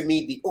get to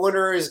meet the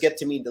owners, get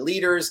to meet the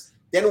leaders.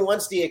 Then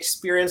once they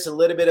experience a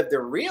little bit of the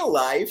real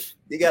life,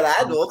 they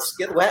got adults.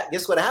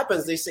 Guess what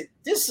happens? They say,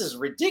 this is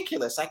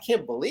ridiculous. I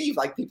can't believe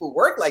people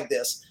work like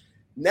this.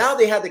 Now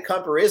they had the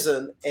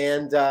comparison,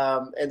 and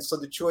so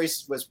the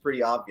choice was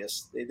pretty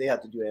obvious. They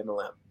had to do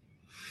MLM.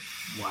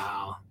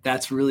 Wow,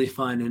 that's really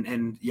fun,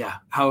 and yeah,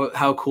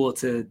 how cool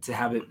to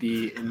have it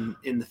be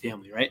in the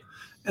family, right?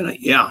 And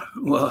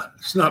well,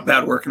 it's not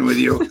bad working with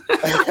you.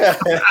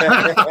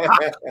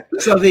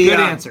 So good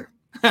answer.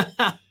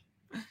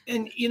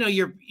 And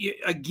you're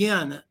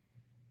again,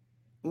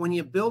 when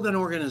you build an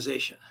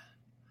organization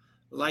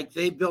like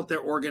they built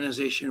their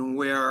organization,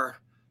 where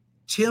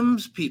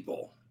Tim's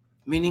people,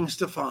 meaning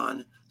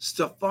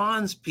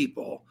Stephane's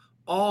people,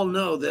 all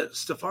know that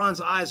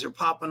Stephane's eyes are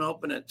popping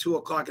open at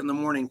 2:00 in the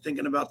morning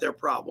thinking about their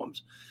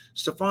problems.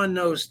 Stephane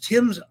knows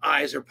Tim's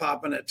eyes are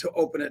popping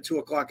open at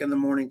 2:00 in the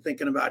morning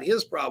thinking about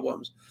his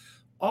problems.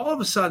 All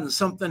of a sudden,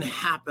 something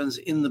happens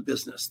in the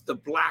business. The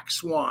black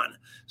swan.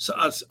 So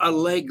a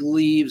leg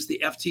leaves, the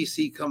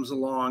FTC comes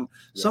along.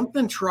 Yeah.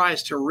 Something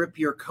tries to rip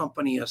your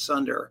company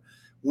asunder.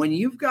 When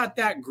you've got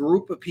that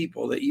group of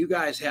people that you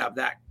guys have,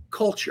 that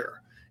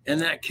culture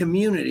and that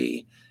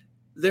community,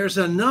 there's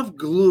enough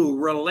glue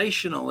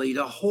relationally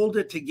to hold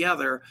it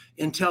together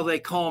until they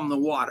calm the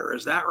water.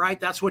 Is that right?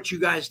 That's what you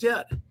guys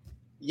did.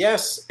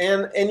 Yes.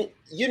 And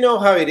you know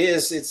how it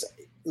is.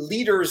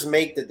 leaders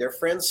make the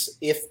difference.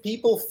 If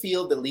people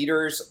feel the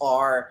leaders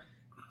are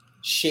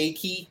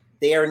shaky,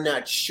 they are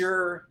not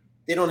sure,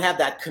 they don't have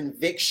that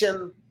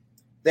conviction,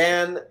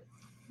 then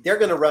they're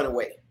going to run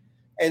away.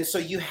 And so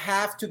you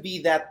have to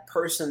be that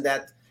person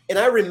that, and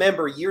I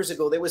remember years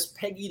ago, there was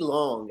Peggy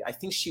Long. I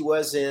think she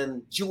was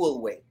in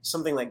Jewel Way,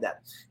 something like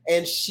that.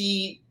 And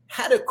she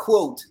had a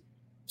quote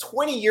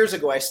 20 years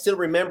ago. I still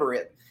remember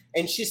it.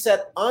 And she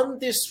said, "On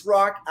this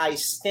rock I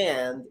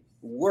stand,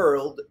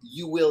 world,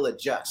 you will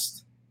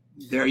adjust."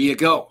 There you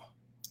go.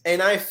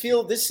 And I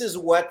feel this is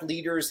what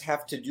leaders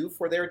have to do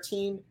for their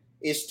team,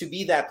 is to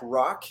be that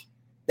rock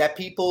that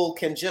people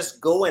can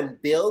just go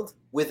and build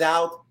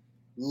without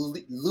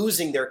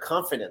losing their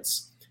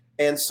confidence.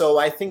 And so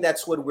I think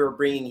that's what we're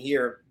bringing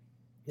here,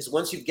 is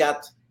once you've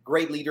got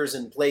great leaders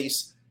in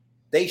place,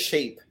 they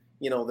shape,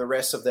 the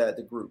rest of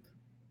the group.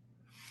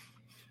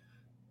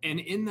 And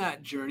in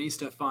that journey,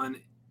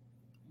 Stephane,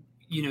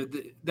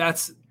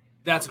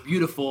 that's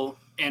beautiful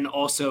and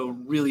also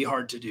really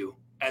hard to do.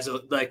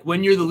 Like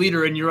when you're the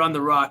leader and you're on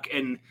the rock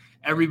and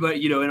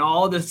everybody, and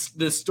all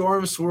the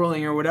storm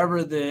swirling or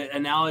whatever the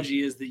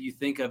analogy is that you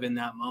think of in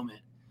that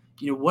moment,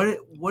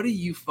 what do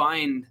you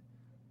find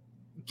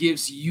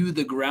gives you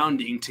the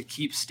grounding to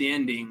keep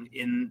standing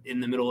in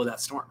the middle of that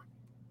storm?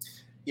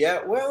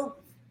 Yeah,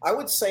 well, I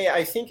would say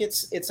I think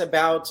it's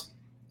about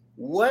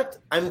what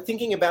I'm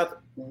thinking about.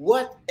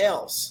 What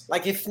else?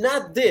 Like, if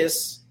not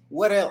this,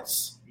 what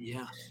else?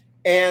 Yeah.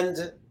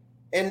 And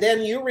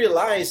then you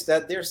realize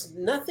that there's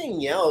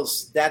nothing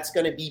else that's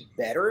going to be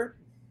better.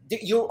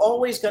 You're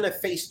always going to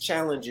face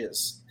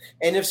challenges.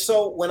 And if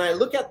so, when I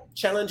look at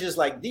challenges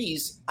like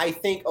these, I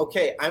think,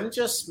 okay, I'm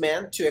just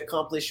meant to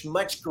accomplish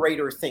much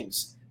greater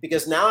things,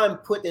 because now I'm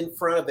put in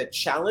front of a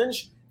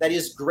challenge that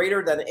is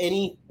greater than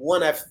any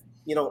one I've,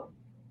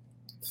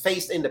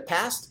 faced in the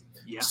past.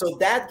 Yeah. So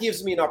that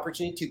gives me an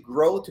opportunity to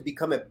grow, to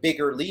become a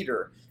bigger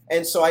leader.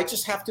 And so I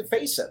just have to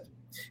face it.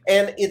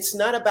 And it's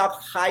not about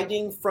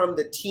hiding from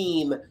the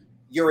team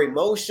your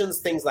emotions,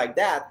 things like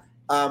that.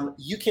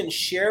 You can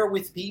share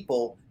with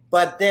people,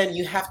 but then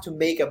you have to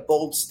make a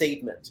bold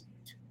statement.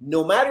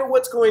 No matter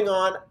what's going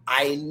on,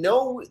 I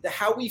know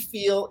how we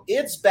feel.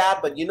 It's bad,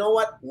 but you know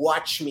what?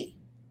 Watch me.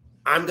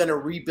 I'm going to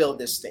rebuild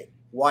this thing.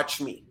 Watch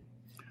me.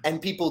 And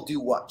people do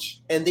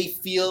watch, and they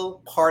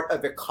feel part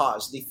of a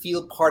cause. They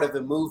feel part of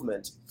a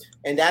movement,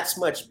 and that's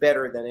much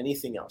better than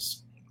anything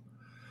else.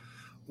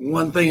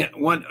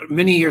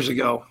 Many years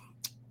ago,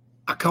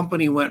 a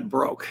company went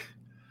broke,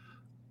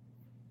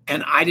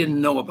 and I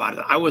didn't know about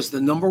it. I was the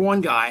number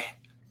one guy,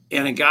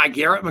 and a guy,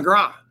 Garrett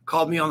McGraw,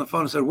 called me on the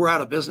phone and said, "We're out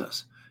of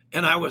business."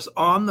 And I was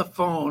on the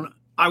phone.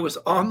 I was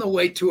on the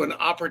way to an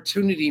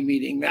opportunity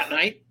meeting that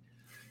night,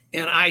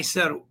 and I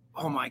said,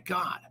 "Oh my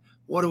God,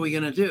 what are we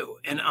going to do?"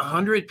 And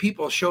 100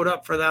 people showed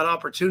up for that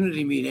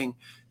opportunity meeting,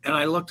 and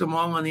I looked them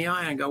all in the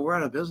eye and go, "We're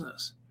out of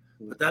business."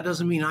 But that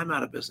doesn't mean I'm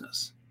out of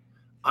business.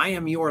 I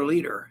am your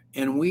leader,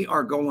 and we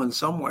are going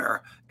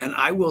somewhere, and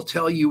I will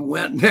tell you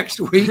when next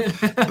week,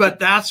 but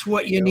that's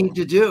what you need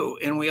to do.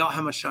 And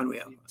how much time do we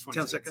have?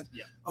 10 seconds?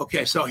 Yeah.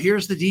 Okay, so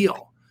here's the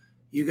deal.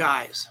 You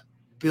guys,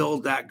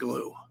 build that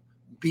glue.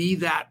 Be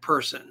that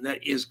person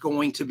that is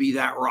going to be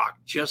that rock,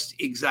 just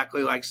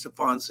exactly like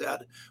Stephane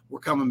said. We're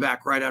coming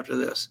back right after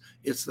this.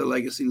 It's the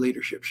Legacy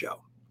Leadership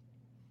Show.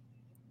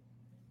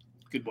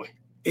 Good boy.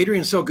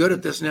 Adrian's so good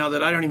at this now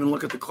that I don't even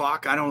look at the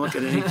clock. I don't look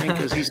at anything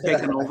because he's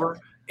taken over.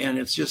 And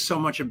it's just so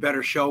much a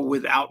better show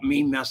without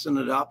me messing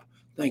it up.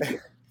 Thank you.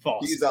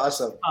 False. He's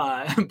awesome.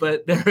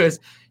 But there is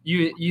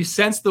you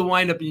sense the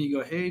wind up and you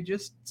go, "Hey,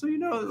 just so you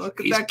know, look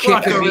at He's that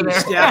clock kicking over me, there."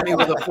 stab me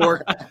with a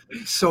fork.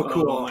 So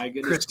cool. Oh, my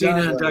goodness.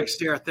 Christina and Doug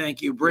Stair,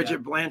 thank you.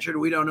 Bridget Blanchard,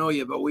 we don't know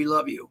you, but we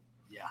love you.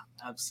 Yeah,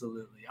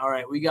 absolutely. All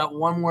right, we got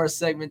one more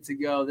segment to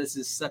go. This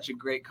is such a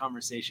great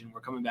conversation.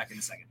 We're coming back in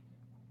a second.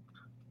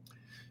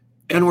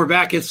 And we're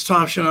back. It's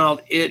Tom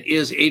Chenault. It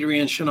is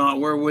Adrian Chenault.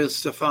 We're with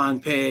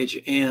Stephane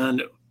Page,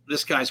 and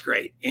this guy's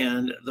great.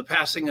 And the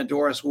passing of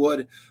Doris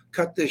Wood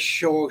cut this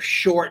show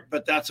short,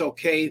 but that's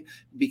okay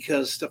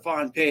because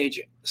Stephane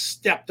Page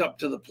stepped up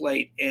to the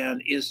plate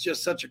and is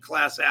just such a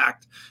class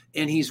act.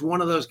 And he's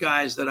one of those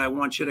guys that I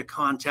want you to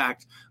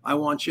contact. I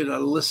want you to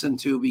listen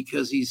to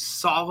because he's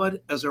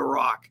solid as a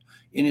rock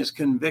in his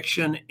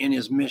conviction, in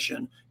his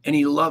mission, and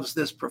he loves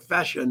this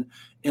profession.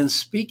 And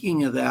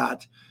speaking of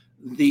that,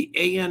 the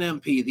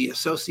ANMP, the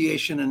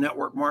Association of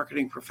Network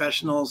Marketing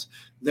Professionals,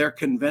 their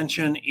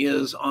convention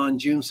is on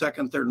June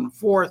 2nd, 3rd, and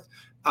 4th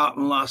out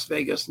in Las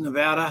Vegas,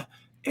 Nevada.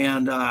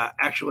 And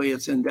actually,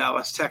 it's in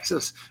Dallas,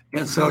 Texas.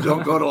 And so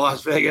don't go to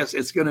Las Vegas.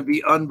 It's going to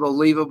be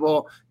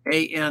unbelievable.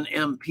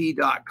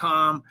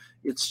 ANMP.com.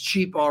 It's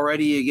cheap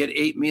already. You get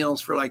 8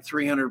 meals for like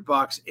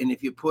 $300. And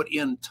if you put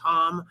in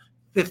Tom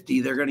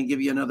 50, they're going to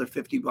give you another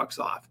 $50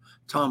 off.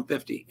 Tom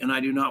 50, and I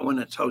do not win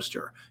a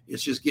toaster.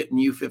 It's just getting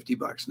you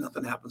 $50.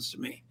 Nothing happens to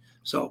me.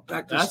 So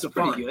back to That's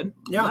Stephane. pretty good.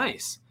 Yeah.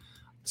 Nice.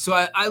 So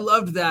I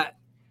loved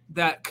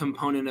that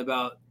component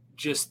about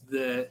just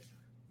the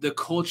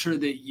culture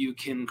that you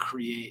can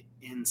create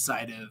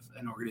inside of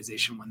an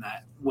organization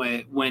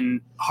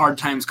when hard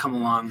times come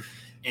along,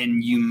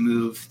 and you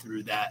move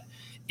through that.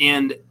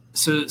 And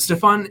so,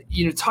 Stephane,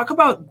 talk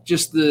about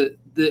just the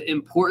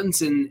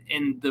importance and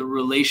the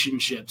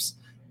relationships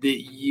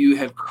that you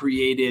have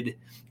created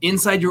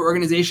inside your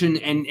organization,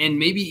 and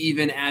maybe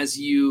even as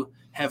you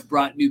have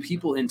brought new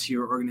people into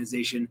your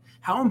organization.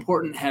 How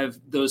important have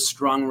those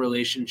strong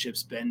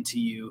relationships been to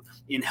you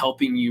in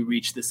helping you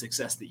reach the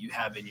success that you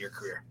have in your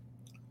career?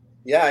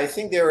 Yeah, I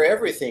think they're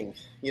everything.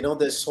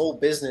 This whole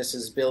business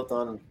is built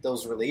on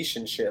those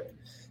relationships.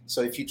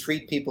 So if you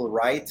treat people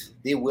right,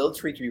 they will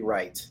treat you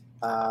right.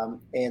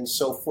 And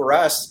so for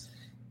us,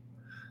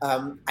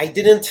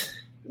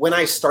 when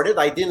I started,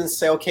 I didn't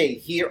say, okay,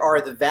 here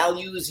are the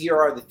values, here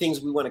are the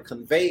things we want to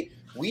convey.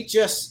 We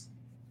just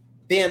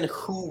been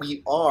who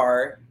we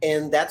are,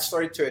 and that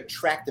started to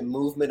attract a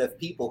movement of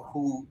people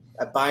who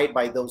abide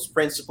by those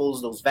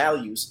principles, those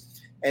values.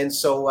 And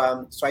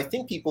so so I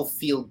think people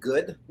feel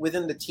good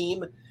within the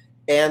team.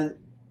 And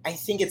I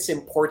think it's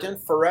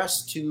important for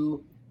us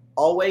to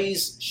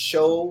always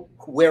show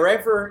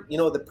wherever,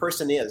 the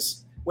person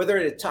is,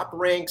 whether the top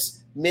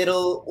ranks,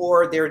 middle,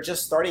 or they're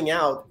just starting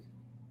out,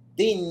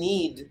 they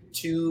need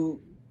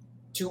to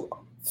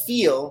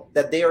feel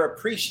that they are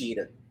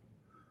appreciated.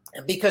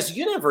 Because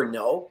you never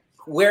know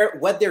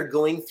what they're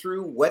going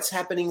through, what's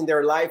happening in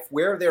their life,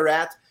 where they're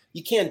at.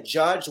 You can't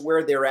judge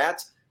where they're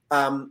at.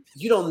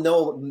 You don't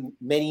know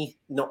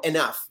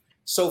enough.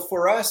 So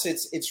for us,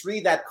 it's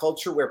really that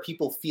culture where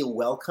people feel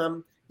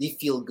welcome, they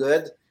feel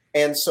good.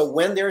 And so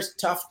when there's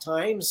tough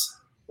times,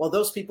 well,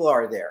 those people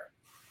are there.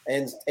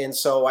 And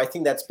so I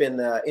think that's been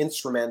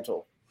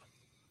instrumental.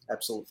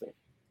 Absolutely.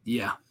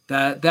 Yeah,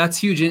 that's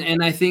huge.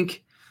 And I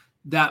think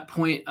that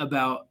point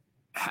about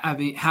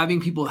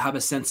having people have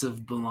a sense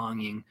of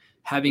belonging,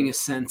 having a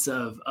sense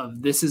of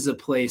this is a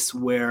place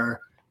where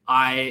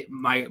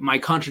my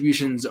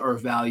contributions are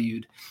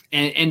valued,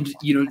 and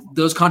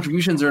those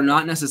contributions are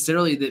not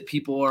necessarily that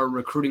people are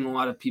recruiting a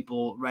lot of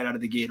people right out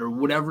of the gate or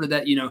whatever,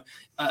 that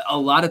a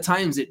lot of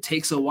times it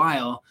takes a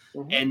while.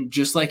 Mm-hmm. And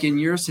just like in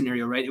your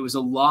scenario, right, it was a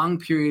long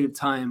period of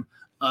time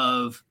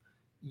of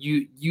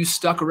you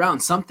stuck around.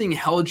 Something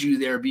held you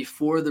there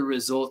before the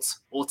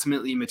results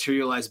ultimately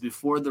materialized,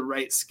 before the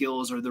right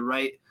skills or the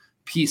right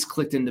piece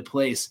clicked into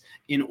place,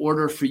 in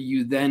order for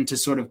you then to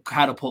sort of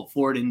catapult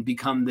forward and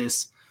become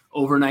this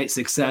overnight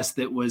success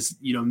that was,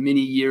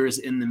 many years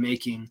in the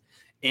making.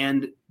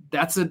 And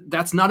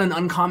that's not an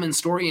uncommon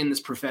story in this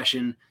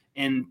profession.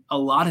 And a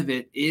lot of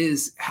it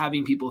is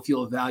having people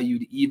feel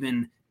valued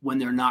even when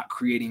they're not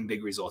creating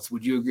big results.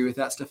 Would you agree with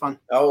that, Stephane?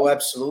 Oh,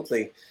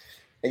 absolutely.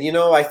 And,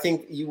 I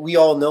think we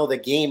all know the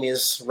game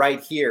is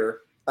right here.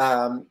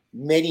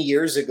 Many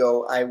years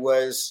ago,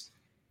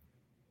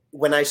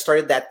 when I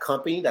started that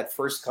company, that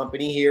first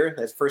company here,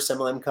 that first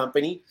MLM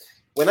company,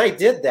 when I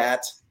did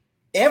that,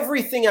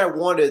 everything I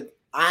wanted,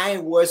 I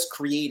was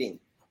creating.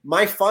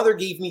 My father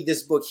gave me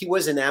this book. He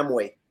was in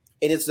Amway,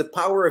 and it's The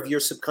Power of Your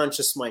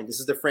Subconscious Mind. This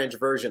is the French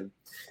version.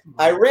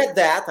 I read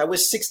that. I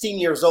was 16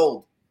 years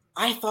old.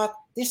 I thought,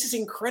 this is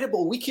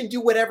incredible. We can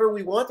do whatever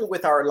we want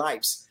with our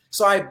lives.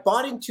 So I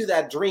bought into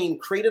that dream,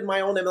 created my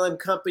own MLM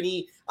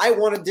company. I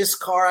wanted this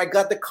car. I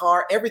got the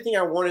car. Everything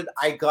I wanted,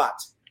 I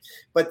got.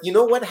 But you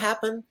know what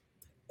happened?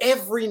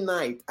 Every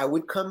night I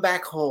would come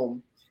back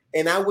home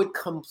and I would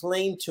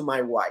complain to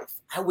my wife.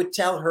 I would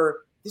tell her,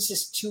 this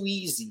is too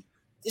easy.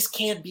 This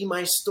can't be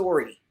my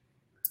story.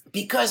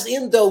 Because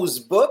in those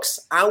books,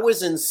 I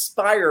was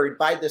inspired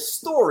by the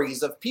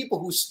stories of people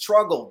who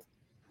struggled.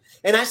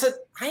 And I said,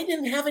 I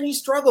didn't have any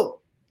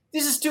struggle.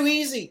 This is too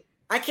easy.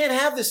 I can't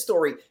have this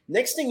story.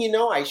 Next thing you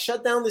know, I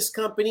shut down this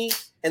company,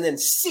 and then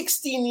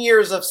 16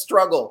 years of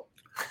struggle.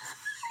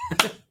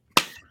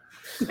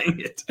 Dang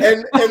it.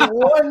 And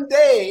one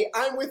day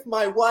I'm with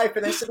my wife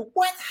and I said,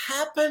 what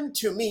happened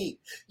to me?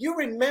 You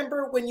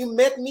remember when you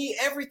met me,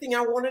 everything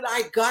I wanted,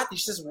 I got. She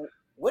says,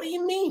 what do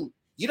you mean?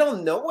 You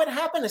don't know what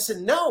happened? I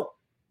said, no.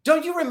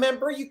 Don't you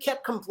remember you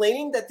kept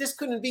complaining that this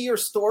couldn't be your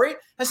story?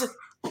 I said,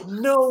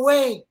 no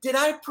way. Did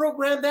I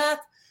program that?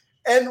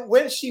 And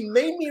when she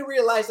made me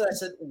realize that, I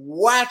said,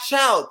 watch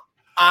out.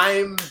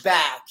 I'm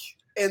back.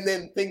 And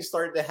then things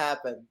started to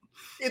happen.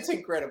 It's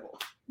incredible.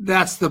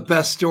 That's the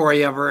best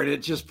story ever. And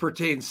it just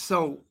pertains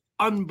so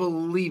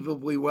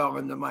unbelievably well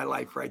into my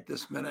life right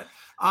this minute.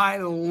 I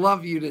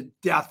love you to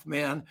death,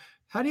 man.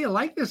 How do you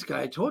like this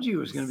guy? I told you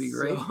it was going to be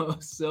great.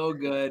 So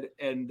good.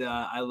 And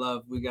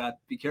we got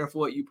be careful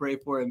what you pray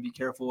for and be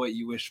careful what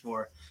you wish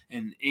for.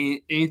 And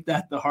ain't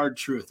that the hard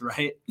truth,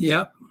 right?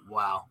 Yep.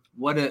 Wow.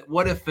 What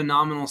a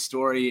phenomenal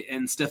story.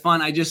 And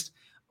Stephane,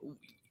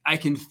 I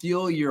can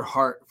feel your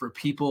heart for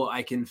people.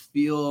 I can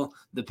feel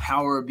the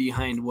power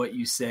behind what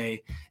you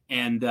say.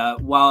 And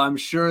while I'm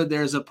sure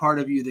there's a part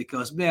of you that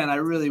goes, man, I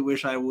really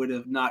wish I would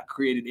have not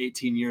created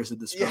 18 years of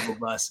the struggle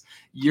bus.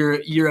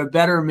 You're a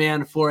better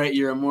man for it.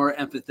 You're a more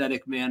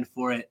empathetic man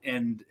for it.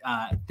 And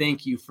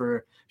thank you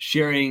for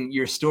sharing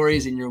your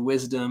stories and your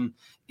wisdom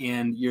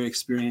and your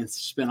experience.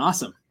 It's been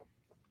awesome.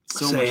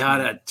 Say hi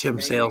to Tim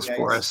Sales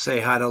for us. Say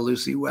hi to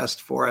Lucy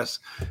West for us.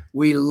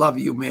 We love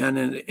you, man.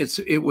 And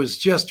it was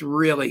just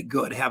really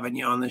good having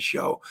you on the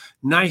show.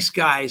 Nice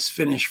guys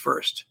finish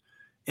first.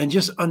 And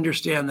just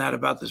understand that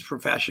about this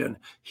profession.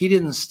 He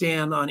didn't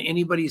stand on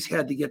anybody's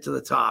head to get to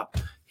the top.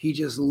 He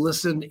just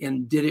listened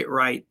and did it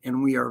right.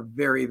 And we are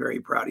very, very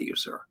proud of you,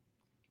 sir.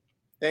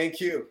 Thank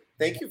you.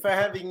 Thank you for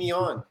having me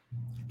on.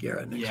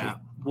 Garrett, next week.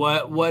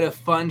 What a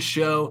fun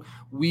show.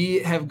 We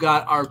have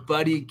got our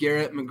buddy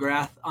Garrett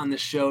McGrath on the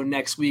show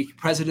next week,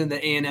 president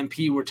of the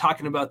ANMP. We're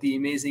talking about the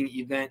amazing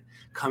event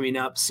coming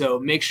up. So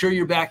make sure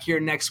you're back here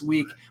next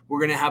week. We're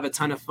going to have a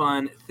ton of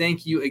fun.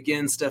 Thank you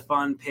again,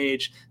 Stephane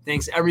Page.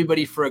 Thanks,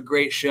 everybody, for a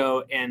great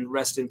show. And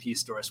rest in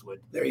peace, Doris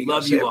Wood. There you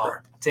Love go. you all.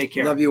 Take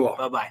care. Love you all.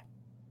 Bye-bye.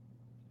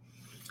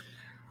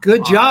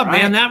 Good job,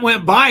 man. That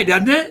went by,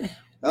 doesn't it?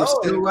 We're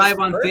still live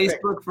on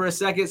Facebook for a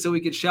second so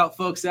we could shout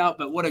folks out,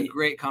 but what a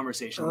great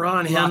conversation.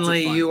 Ron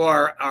Henley,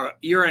 you're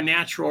a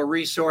natural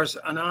resource.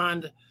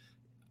 Anand,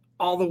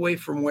 all the way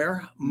from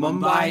where?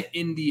 Mumbai,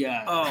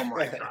 India. Oh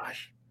my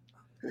gosh.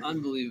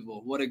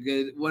 Unbelievable. What a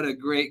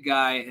great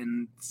guy,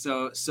 and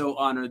so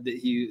honored that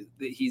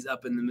he's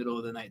up in the middle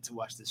of the night to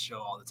watch this show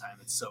all the time.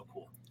 It's so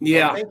cool.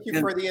 Yeah. Well, thank you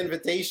for the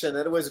invitation.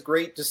 It was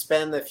great to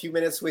spend a few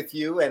minutes with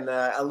you, and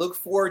I look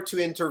forward to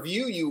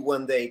interview you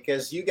one day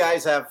because you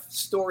guys have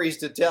stories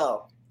to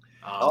tell.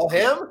 Oh,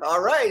 him?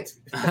 All right.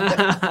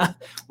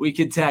 We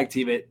could tag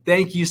team it.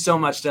 Thank you so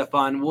much,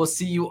 Stephane. We'll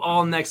see you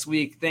all next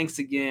week. Thanks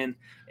again.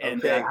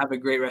 And have a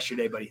great rest of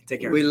your day, buddy.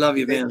 Take care. We love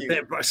you, man.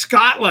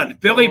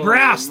 Scotland, Billy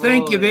Brass.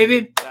 Thank you,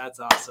 baby.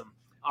 That's awesome.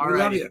 All right.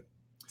 Love you.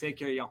 Take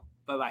care, y'all.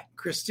 Bye-bye.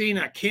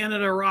 Christina,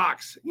 Canada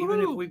rocks.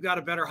 Even if we've got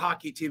a better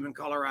hockey team in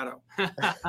Colorado.